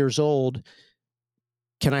 6 years old,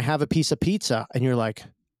 "Can I have a piece of pizza?" And you're like,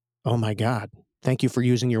 "Oh my God, thank you for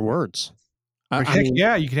using your words." I, Like, I heck mean,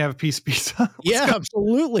 yeah, you can have a piece of pizza. Let's yeah, go.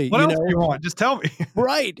 absolutely. What else do you want? Just tell me.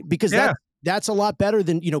 Right, because Yeah. that's a lot better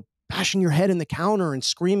than bashing your head in the counter and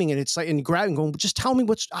screaming, and it's like and grabbing, going, "Just tell me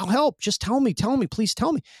I'll help. Just tell me, please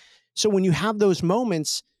tell me." So when you have those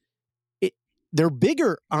moments, it they're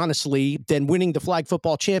bigger, honestly, than winning the flag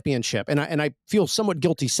football championship. And I feel somewhat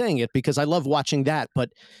guilty saying it because I love watching that.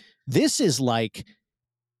 But this is like,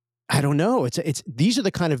 I don't know. It's these are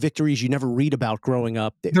the kind of victories you never read about growing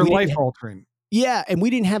up. They're We life didn't, altering. yeah, and we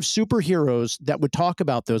didn't have superheroes that would talk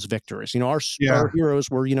about those victories. Our Yeah. heroes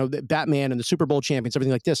were the Batman and the Super Bowl champions,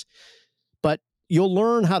 everything like this. But you'll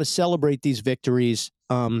learn how to celebrate these victories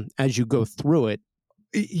as you go through it.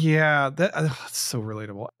 Yeah, that's so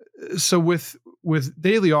relatable. So with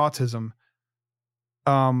daily autism,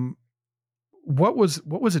 um, what was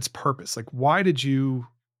its purpose? Like, why did you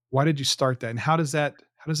start that, and how does that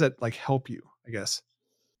like help you? I guess.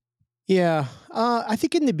 Yeah, I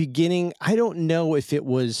think in the beginning, I don't know if it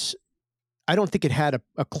was. I don't think it had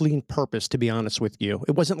a clean purpose, to be honest with you.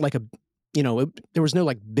 It wasn't like there was no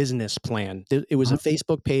like business plan. It was a Mhm.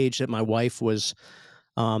 Facebook page that my wife was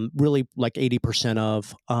really like 80%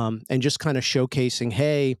 of, and just kind of showcasing,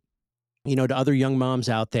 hey, to other young moms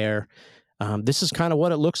out there, this is kind of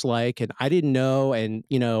what it looks like. And I didn't know. And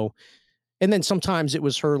then sometimes it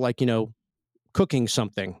was her like, cooking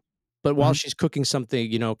something. But while Mhm. she's cooking something,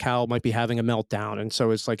 Cal might be having a meltdown. And so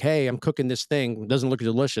it's like, hey, I'm cooking this thing. It doesn't look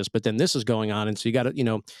delicious, but then this is going on. And so you got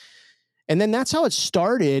to. And then that's how it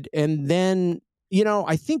started. And then,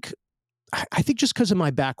 I think just because of my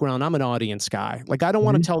background, I'm an audience guy. Like, I don't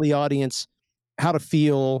want to Mhm. tell the audience how to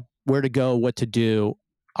feel, where to go, what to do.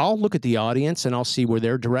 I'll look at the audience and I'll see where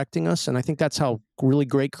they're directing us. And I think that's how really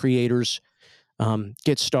great creators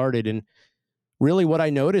get started. And really, what I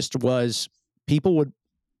noticed was people would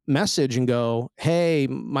message and go, "Hey,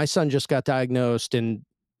 my son just got diagnosed, and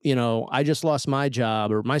I just lost my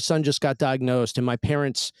job, or my son just got diagnosed, and my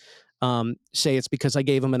parents say it's because I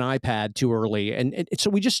gave him an iPad too early." And so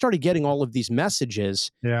we just started getting all of these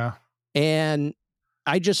messages, Yeah. and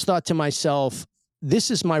I just thought to myself,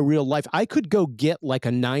 this is my real life. I could go get like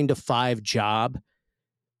a 9 to 5 job,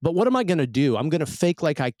 but what am I going to do? I'm going to fake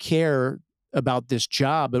like I care about this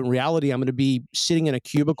job. But in reality, I'm going to be sitting in a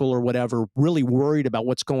cubicle or whatever, really worried about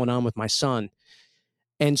what's going on with my son.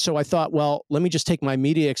 And so I thought, well, let me just take my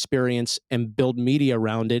media experience and build media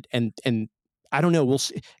around it. And I don't know. We'll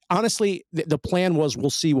see. Honestly, the plan was we'll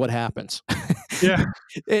see what happens. Yeah.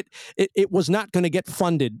 It was not going to get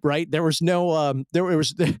funded, right? There was no there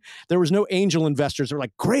was no angel investors. They're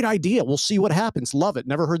like, great idea. We'll see what happens. Love it.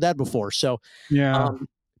 Never heard that before. So Yeah.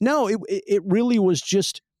 no, it really was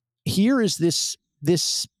just, here is this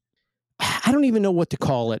I don't even know what to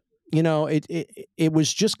call it. It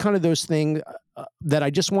was just kind of those things that I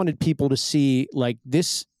just wanted people to see, like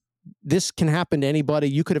this can happen to anybody.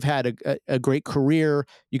 You could have had a great career.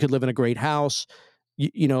 You could live in a great house,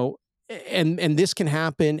 you know, and this can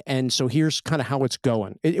happen. And so here's kind of how it's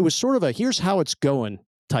going. It was sort of a here's how it's going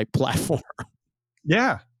type platform.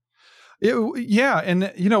 Yeah. Yeah.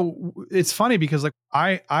 And, it's funny because like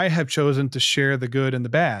I have chosen to share the good and the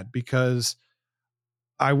bad because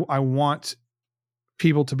I want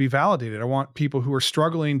people to be validated. I want people who are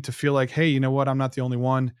struggling to feel like, hey, you know what? I'm not the only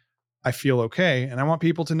one. I feel okay. And I want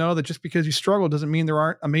people to know that just because you struggle doesn't mean there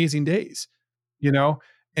aren't amazing days, you know,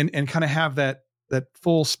 and kind of have that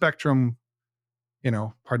full spectrum,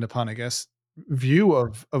 pardon the pun, I guess, view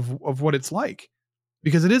of what it's like.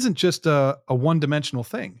 Because it isn't just a one-dimensional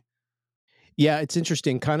thing. Yeah, it's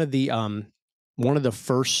interesting. Kind of the one of the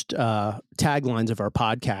first taglines of our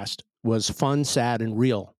podcast was fun, sad, and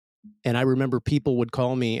real. And I remember people would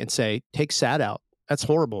call me and say, "Take sad out. That's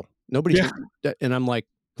horrible. Nobody's." Yeah. And I'm like,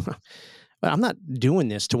 I'm not doing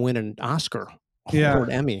this to win an Oscar Yeah. or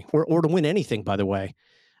an Emmy or to win anything. By the way,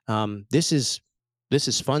 this is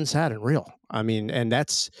fun, sad, and real. I mean, and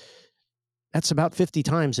that's about 50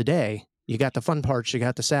 times a day. You got the fun parts, you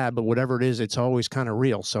got the sad, but whatever it is, it's always kind of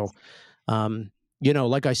real. So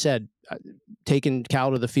like I said, taking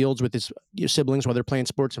Cal to the fields with his siblings while they're playing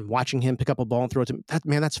sports and watching him pick up a ball and throw it to him,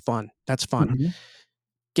 that's fun. That's fun. Mhm.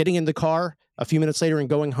 Getting in the car a few minutes later and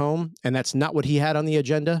going home, and that's not what he had on the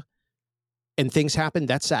agenda, and things happen,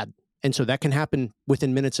 that's sad. And so that can happen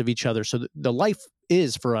within minutes of each other. So the life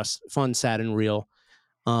is for us fun, sad, and real.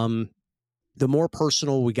 The more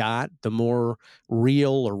personal we got, the more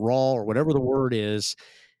real or raw or whatever the word is,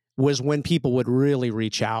 was when people would really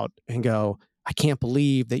reach out and go, I can't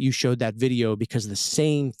believe that you showed that video because the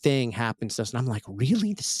same thing happens to us. And I'm like,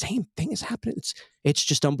 really? The same thing is happening? It's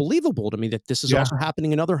just unbelievable to me that this is Yeah. also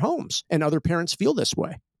happening in other homes and other parents feel this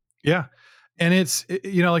way. Yeah. And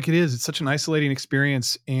like it's such an isolating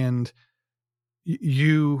experience. And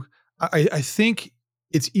I think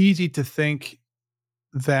it's easy to think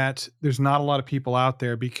that there's not a lot of people out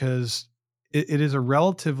there because it is a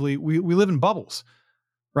relatively, we live in bubbles,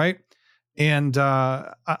 right? And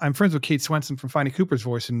I'm friends with Kate Swenson from Finding Cooper's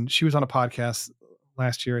Voice, and she was on a podcast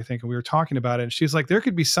last year, I think, and we were talking about it. And she's like, there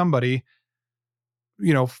could be somebody,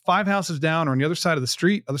 5 houses down or on the other side of the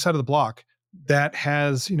street, other side of the block, that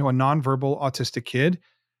has, a nonverbal autistic kid,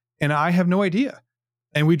 and I have no idea.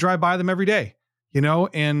 And we drive by them every day,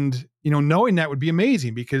 and knowing that would be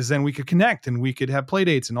amazing because then we could connect and we could have play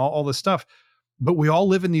dates and all this stuff. But we all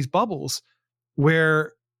live in these bubbles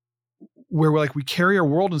where we're like, we carry our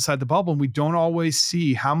world inside the bubble and we don't always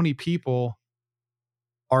see how many people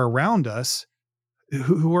are around us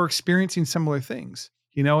who are experiencing similar things,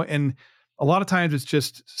 and a lot of times it's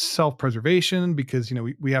just self-preservation because,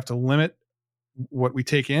 we have to limit what we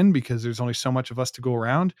take in because there's only so much of us to go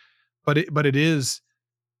around.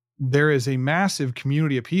 There is a massive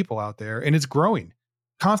community of people out there, and it's growing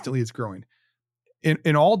constantly. It's growing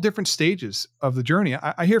in all different stages of the journey.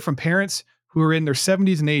 I hear from parents who are in their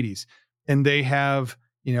 70s and 80s, and they have,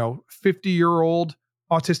 50-year-old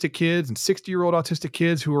autistic kids and 60-year-old autistic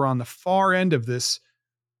kids who are on the far end of this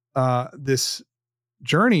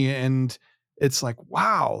journey. And it's like,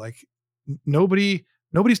 wow, like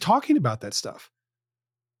nobody's talking about that stuff.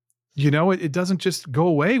 It doesn't just go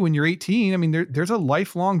away when you're 18. I mean, there's a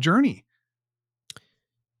lifelong journey.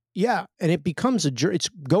 Yeah, and it becomes it's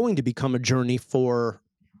going to become a journey for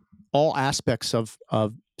all aspects of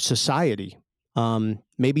society.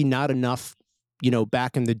 Maybe not enough,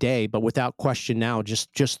 back in the day, but without question now,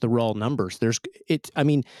 just the raw numbers. I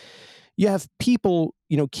mean, you have people,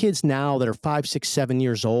 kids now that are 5, 6, 7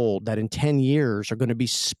 years old that in 10 years are going to be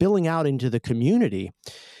spilling out into the community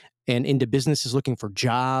and into businesses looking for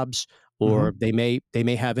jobs, or Mhm. they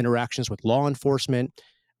may have interactions with law enforcement.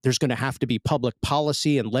 There's going to have to be public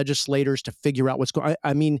policy and legislators to figure out what's going.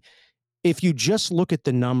 I mean, if you just look at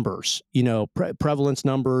the numbers, prevalence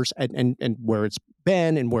numbers and where it's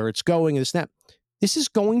been and where it's going and this and that, this is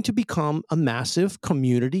going to become a massive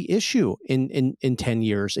community issue in 10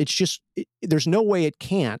 years. It's just, there's no way it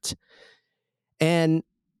can't. And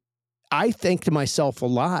I think to myself a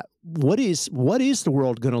lot, what is the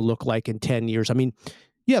world going to look like in 10 years? I mean,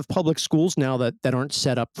 you have public schools now that aren't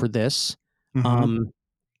set up for this. Hmm. Um,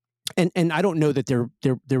 and I don't know that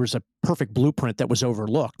there was a perfect blueprint that was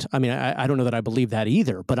overlooked. I mean, I don't know that I believe that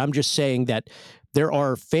either, but I'm just saying that there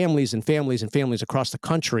are families and families and families across the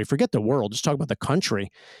country, forget the world, just talk about the country,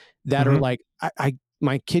 that are Hmm. like, I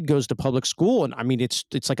my kid goes to public school, and I mean, it's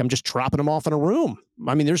like I'm just dropping them off in a room.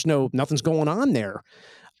 I mean, there's nothing's going on there.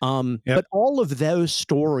 Yep. But all of those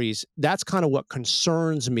stories, that's kind of what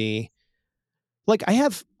concerns me. Like I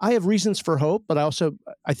have reasons for hope, but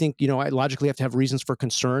I think, I logically have to have reasons for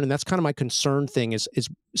concern, and that's kind of my concern thing is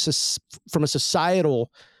from a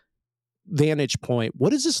societal vantage point, what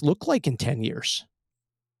does this look like in 10 years?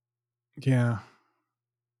 Yeah.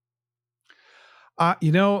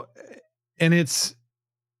 You know, and it's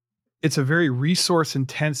a very resource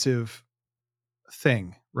intensive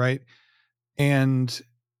thing, right? And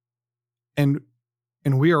and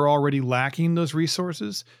and we are already lacking those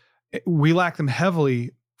resources. We lack them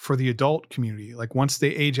heavily for the adult community. Like once they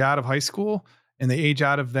age out of high school and they age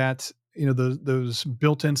out of that, those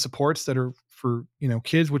built-in supports that are for,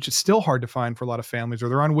 kids, which is still hard to find for a lot of families, or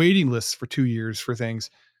they're on waiting lists for 2 years for things.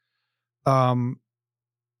 Um,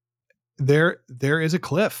 there is a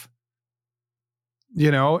cliff,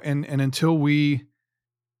 and until we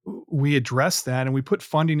address that and we put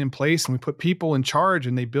funding in place and we put people in charge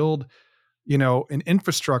and they build, an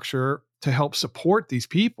infrastructure to help support these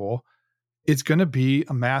people, it's going to be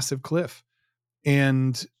a massive cliff.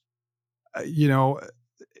 And uh, you know,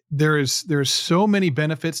 there's so many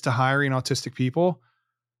benefits to hiring autistic people.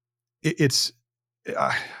 It's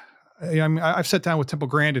uh, I've sat down with Temple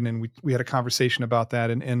Grandin and we had a conversation about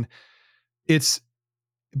that, and it's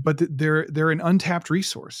they're an untapped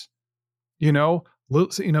resource.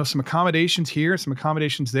 Some accommodations here, some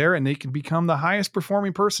accommodations there, and they can become the highest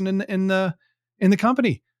performing person in the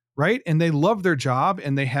company, right? And they love their job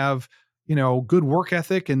and they have, good work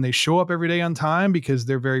ethic and they show up every day on time because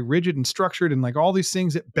they're very rigid and structured and like all these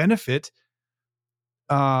things that benefit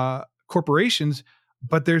corporations,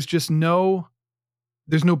 but there's no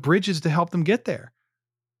bridges to help them get there.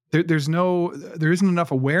 There isn't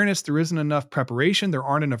enough awareness, there isn't enough preparation, there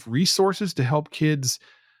aren't enough resources to help kids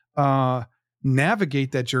uh,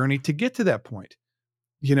 navigate that journey to get to that point.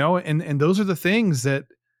 And those are the things that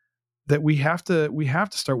we have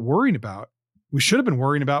to start worrying about. We should have been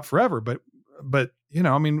worrying about forever, but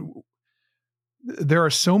I mean, there are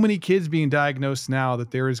so many kids being diagnosed now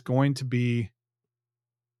that there is going to be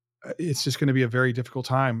it's just going to be a very difficult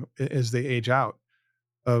time as they age out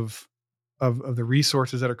of of the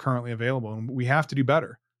resources that are currently available, and we have to do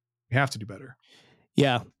better. We have to do better.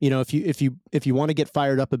 Yeah, if you want to get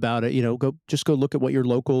fired up about it, go look at what your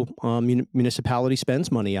local municipality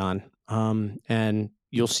spends money on, and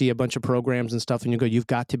you'll see a bunch of programs and stuff, and you go, "You've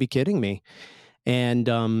got to be kidding me!" And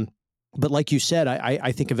but like you said,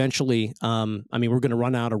 I think eventually, I mean, we're going to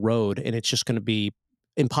run out of road, and it's just going to be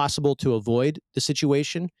impossible to avoid the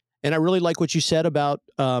situation. And I really like what you said about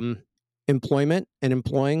employment and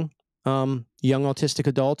employing young autistic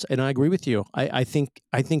adults, and I agree with you. I think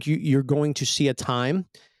you're going to see a time,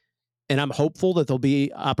 and I'm hopeful that there'll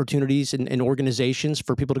be opportunities and organizations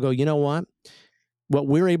for people to go, you know what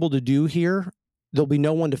we're able to do here, there'll be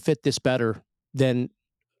no one to fit this better than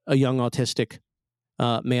a young autistic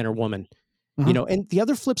man or woman. Mhm. And the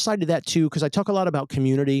other flip side to that too, because I talk a lot about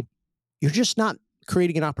community, you're just not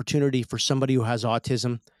creating an opportunity for somebody who has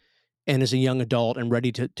autism and is a young adult and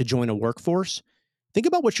ready to join a workforce. Think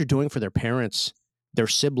about what you're doing for their parents, their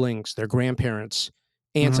siblings, their grandparents,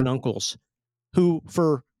 aunts and Mhm. uncles, who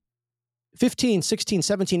for 15, 16,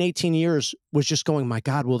 17, 18 years was just going, my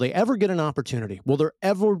God, will they ever get an opportunity? Will there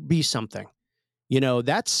ever be something?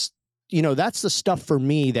 That's that's the stuff for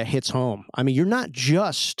me that hits home. I mean, you're not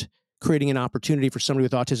just creating an opportunity for somebody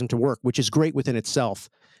with autism to work, which is great within itself,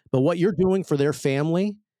 but what you're doing for their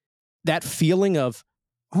family, that feeling of,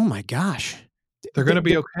 oh my gosh, They're they, gonna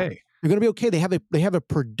be okay. they're going to be okay. They have a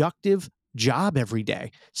productive job every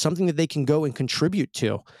day, something that they can go and contribute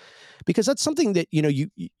to. Because that's something that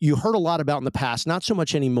you heard a lot about in the past, not so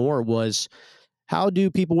much anymore. Was how do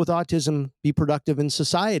people with autism be productive in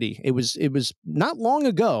society? It was not long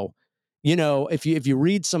ago. If you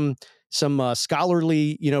read some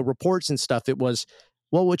scholarly reports and stuff, it was,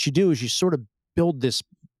 well, what you do is you sort of build this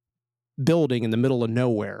building in the middle of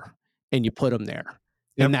nowhere and you put them there,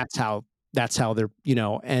 and Yep. that's how they're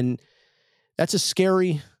and that's a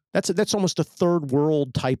scary, that's almost a third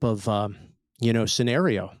world type of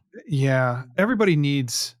scenario. Yeah, everybody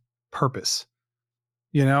needs purpose,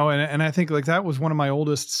 and I think like that was one of my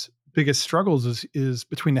oldest biggest struggles is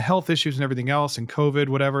between the health issues and everything else and COVID,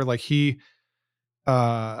 whatever. Like he's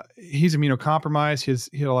immunocompromised.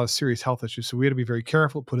 He had a lot of serious health issues, so we had to be very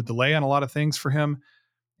careful, put a delay on a lot of things for him.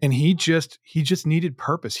 And he just needed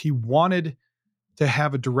purpose. He wanted to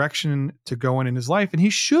have a direction to go in his life, and he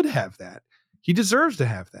should have that. He deserves to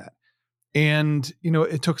have that. And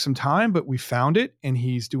it took some time, but we found it, and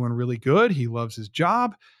he's doing really good. He loves his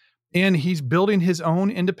job, and he's building his own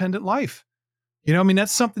independent life. I mean,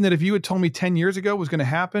 that's something that if you had told me 10 years ago was going to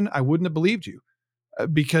happen, I wouldn't have believed you.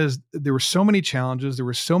 Because there were so many challenges, there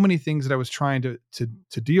were so many things that I was trying to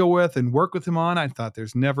deal with and work with him on. I thought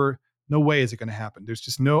there's no way is it going to happen. There's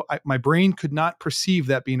just my brain could not perceive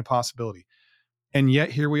that being a possibility. And yet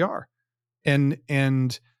here we are. And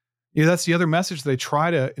that's the other message that I try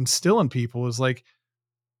to instill in people is like,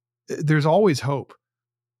 there's always hope,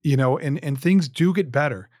 and things do get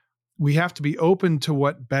better. We have to be open to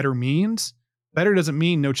what better means. Better doesn't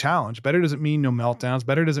mean no challenge. Better doesn't mean no meltdowns.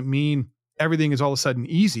 Better doesn't mean everything is all of a sudden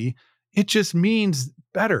easy. It just means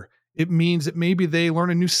better. It means that maybe they learn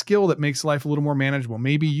a new skill that makes life a little more manageable.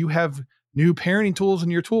 Maybe you have new parenting tools in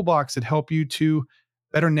your toolbox that help you to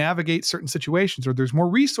better navigate certain situations, or there's more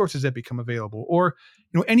resources that become available, or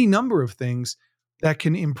any number of things that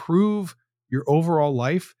can improve your overall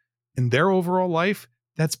life and their overall life.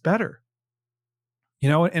 That's better.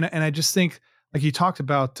 And I just think like you talked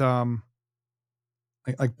about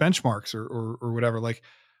like benchmarks or whatever, like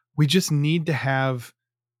we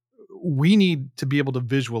need to be able to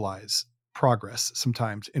visualize progress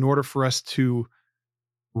sometimes in order for us to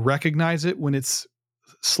recognize it when it's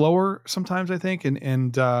slower sometimes, I think.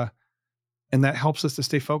 And that helps us to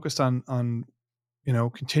stay focused on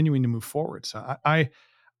continuing to move forward. So I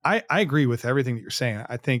agree with everything that you're saying.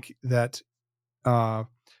 I think that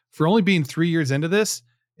for only being 3 years into this,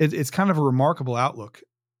 it's kind of a remarkable outlook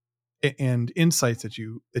and insights that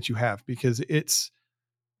you have, because it's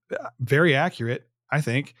very accurate, I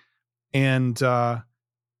think. And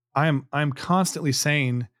I'm constantly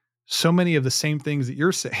saying so many of the same things that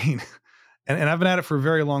you're saying. And I've been at it for a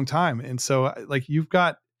very long time. And so like you've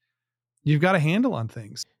got a handle on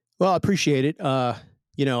things. Well, I appreciate it. I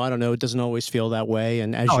don't know. It doesn't always feel that way.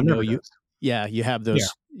 And as Oh, you it know, never does. yeah, Yeah.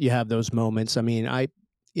 you have those moments. I mean, I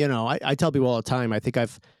tell people all the time, I think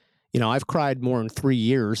I've cried more in 3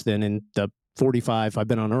 years than in the 45 I've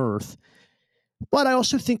been on Earth. But I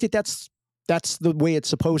also think that that's the way it's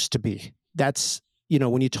supposed to be. That's,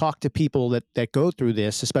 when you talk to people that go through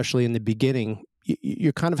this, especially in the beginning,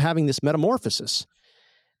 you're kind of having this metamorphosis.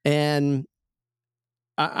 And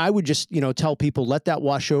I would just, tell people, let that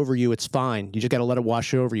wash over you. It's fine. You just got to let it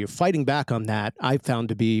wash over you. Fighting back on that, I found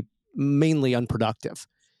to be mainly unproductive.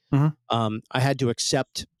 Mhm. I had to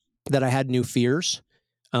accept that I had new fears,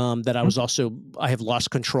 that Mhm. I have lost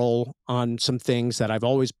control on some things that I've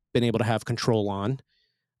always been able to have control on.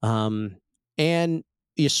 And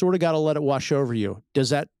you sort of got to let it wash over you. Does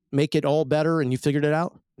that make it all better and you figured it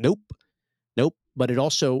out? Nope. Nope. But it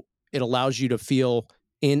allows you to feel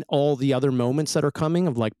in all the other moments that are coming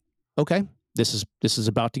of like, okay, this is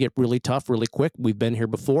about to get really tough, really quick. We've been here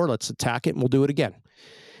before. Let's attack it and we'll do it again.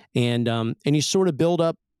 And you sort of build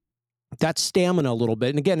up that stamina a little bit.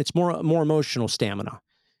 And again, it's more emotional stamina,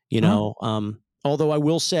 Mhm. although I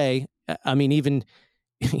will say, I mean, even,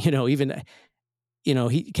 even,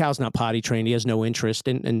 Cal's not potty trained. He has no interest.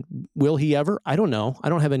 And will he ever? I don't know. I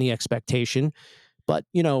don't have any expectation. But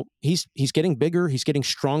he's getting bigger, he's getting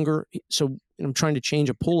stronger. So I'm trying to change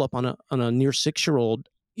a pull up on a near 6-year-old.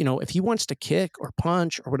 If he wants to kick or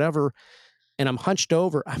punch or whatever, and I'm hunched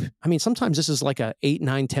over, I mean, sometimes this is like a 8,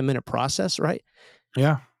 9, 10 minute process, right?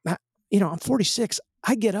 Yeah. I- I'm 46.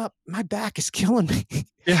 I get up, my back is killing me,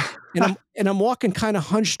 Yeah. and I'm walking kind of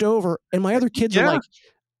hunched over, and my other kids are Yeah. like,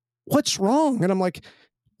 "What's wrong?" And I'm like,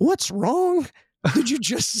 "What's wrong? Did you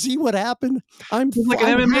just see what happened? It's like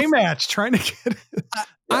an MMA match trying to get it. Yeah.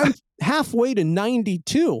 I'm halfway to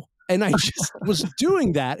 92 and I just was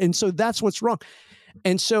doing that. And so that's what's wrong.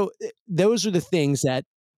 And so those are the things that,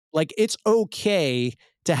 like, it's okay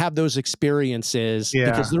to have those experiences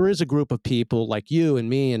because Yeah. there is a group of people like you and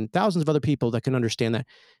me and thousands of other people that can understand that.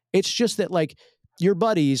 It's just that, like, your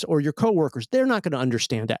buddies or your coworkers, they're not going to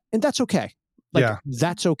understand that. And that's okay. Like, Yeah.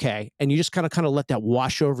 that's okay. And you just kind of let that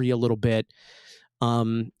wash over you a little bit.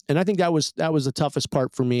 And I think that was the toughest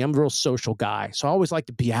part for me. I'm a real social guy, so I always like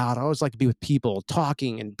to be out. I always like to be with people,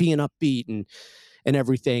 talking and being upbeat and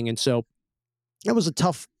everything. And so that was a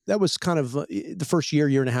tough. That was kind of the first year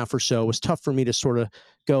and a half or so was tough for me to sort of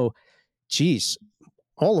go, geez,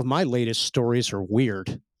 all of my latest stories are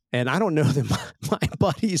weird. And I don't know that my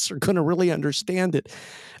buddies are going to really understand it.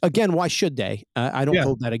 Again, why should they? I don't Yeah.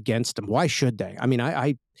 hold that against them. Why should they? I mean,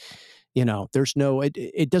 there's no,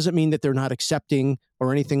 it doesn't mean that they're not accepting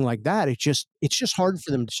or anything like that. It's just hard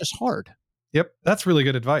for them. It's just hard. Yep. That's really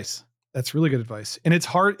good advice. That's really good advice. And it's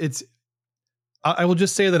hard. I will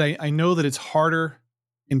just say that I know that it's harder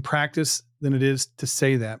in practice than it is to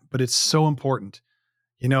say that, but it's so important.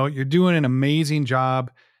 You're doing an amazing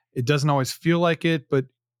job. It doesn't always feel like it, but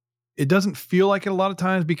it doesn't feel like it a lot of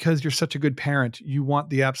times because you're such a good parent. You want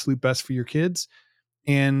the absolute best for your kids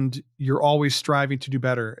and you're always striving to do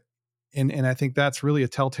better. And I think that's really a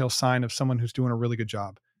telltale sign of someone who's doing a really good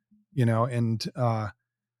job, and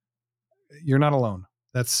you're not alone.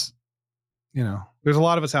 That's, there's a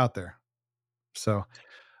lot of us out there. So,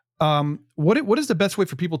 what is the best way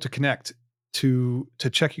for people to connect to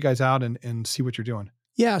check you guys out and see what you're doing?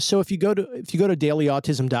 Yeah. So if you go to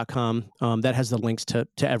dailyautism.com, that has the links to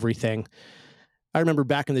everything. I remember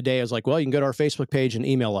back in the day, I was like, well, you can go to our Facebook page and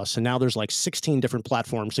email us. And now there's like 16 different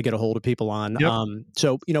platforms to get a hold of people on. Yep.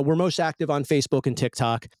 So, we're most active on Facebook and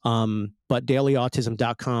TikTok, but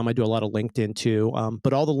dailyautism.com, I do a lot of LinkedIn too.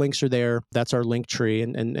 But all the links are there. That's our link tree.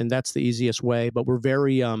 And that's the easiest way. But we're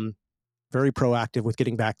very proactive with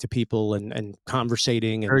getting back to people and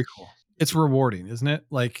conversating. And Very cool. It's rewarding, isn't it?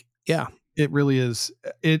 Like, yeah, it really is.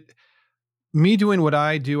 Me doing what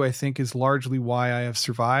I do, I think is largely why I have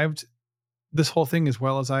survived this whole thing as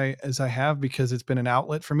well as I have, because it's been an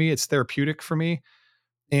outlet for me. It's therapeutic for me.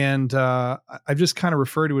 And I've just kind of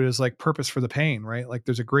referred to it as like purpose for the pain, right? Like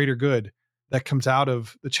there's a greater good that comes out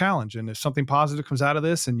of the challenge. And if something positive comes out of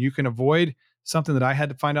this and you can avoid something that I had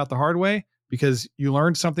to find out the hard way because you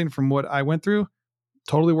learned something from what I went through,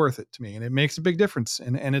 totally worth it to me. And it makes a big difference.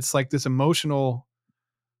 And it's like this emotional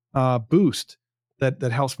boost that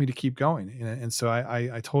helps me to keep going. And so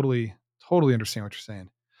I totally understand what you're saying.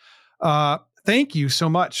 Thank you so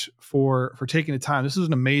much for taking the time. This was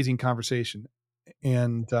an amazing conversation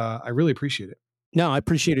and I really appreciate it. No, I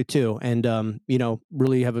appreciate it too. And,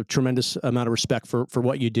 really have a tremendous amount of respect for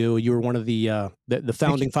what you do. You were one of the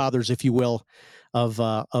founding fathers, if you will, of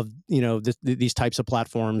these types of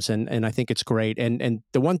platforms. And I think it's great. And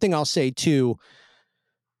the one thing I'll say too,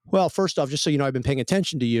 well, first off, just so you know, I've been paying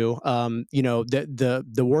attention to you.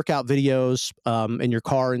 The workout videos in your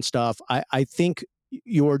car and stuff. I think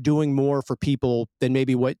you're doing more for people than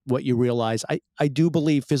maybe what you realize. I do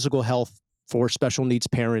believe physical health for special needs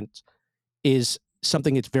parents is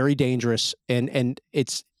something that's very dangerous, and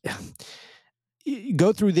it's you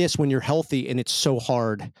go through this when you're healthy, and it's so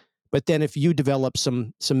hard. But then if you develop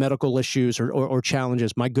some medical issues or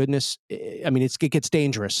challenges, my goodness, I mean, it gets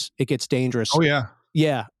dangerous. It gets dangerous. Oh yeah.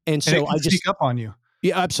 Yeah. And so it can sneak up on you.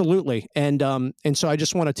 Yeah, absolutely. And so I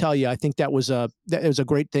just want to tell you, I think that was a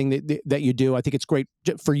great thing that you do. I think it's great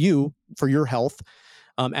for you, for your health,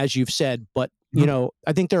 as you've said. But,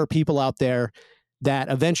 I think there are people out there that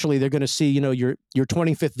eventually they're going to see, your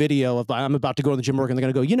 25th video of I'm about to go to the gym work, and they're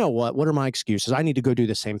going to go, you know what are my excuses? I need to go do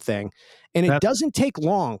the same thing. And it doesn't take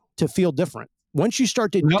long to feel different. Once you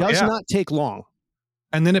start, it does not take long.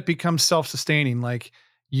 And then it becomes self-sustaining. Like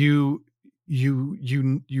you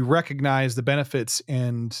recognize the benefits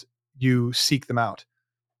and you seek them out,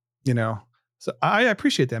 So I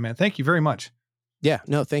appreciate that, man. Thank you very much. Yeah,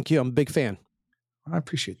 no, thank you. I'm a big fan. I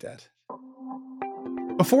appreciate that.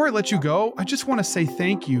 Before I let you go, I just want to say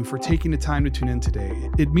thank you for taking the time to tune in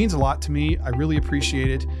today. It means a lot to me. I really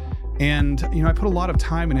appreciate it. And, I put a lot of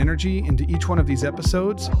time and energy into each one of these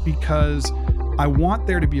episodes because I want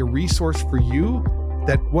there to be a resource for you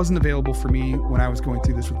that wasn't available for me when I was going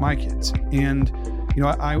through this with my kids. And,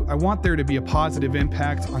 I want there to be a positive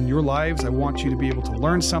impact on your lives. I want you to be able to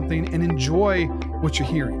learn something and enjoy what you're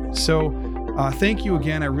hearing. So thank you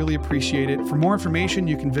again. I really appreciate it. For more information,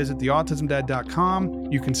 you can visit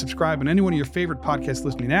theautismdad.com. You can subscribe on any one of your favorite podcast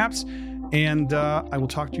listening apps. And I will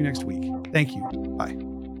talk to you next week. Thank you. Bye.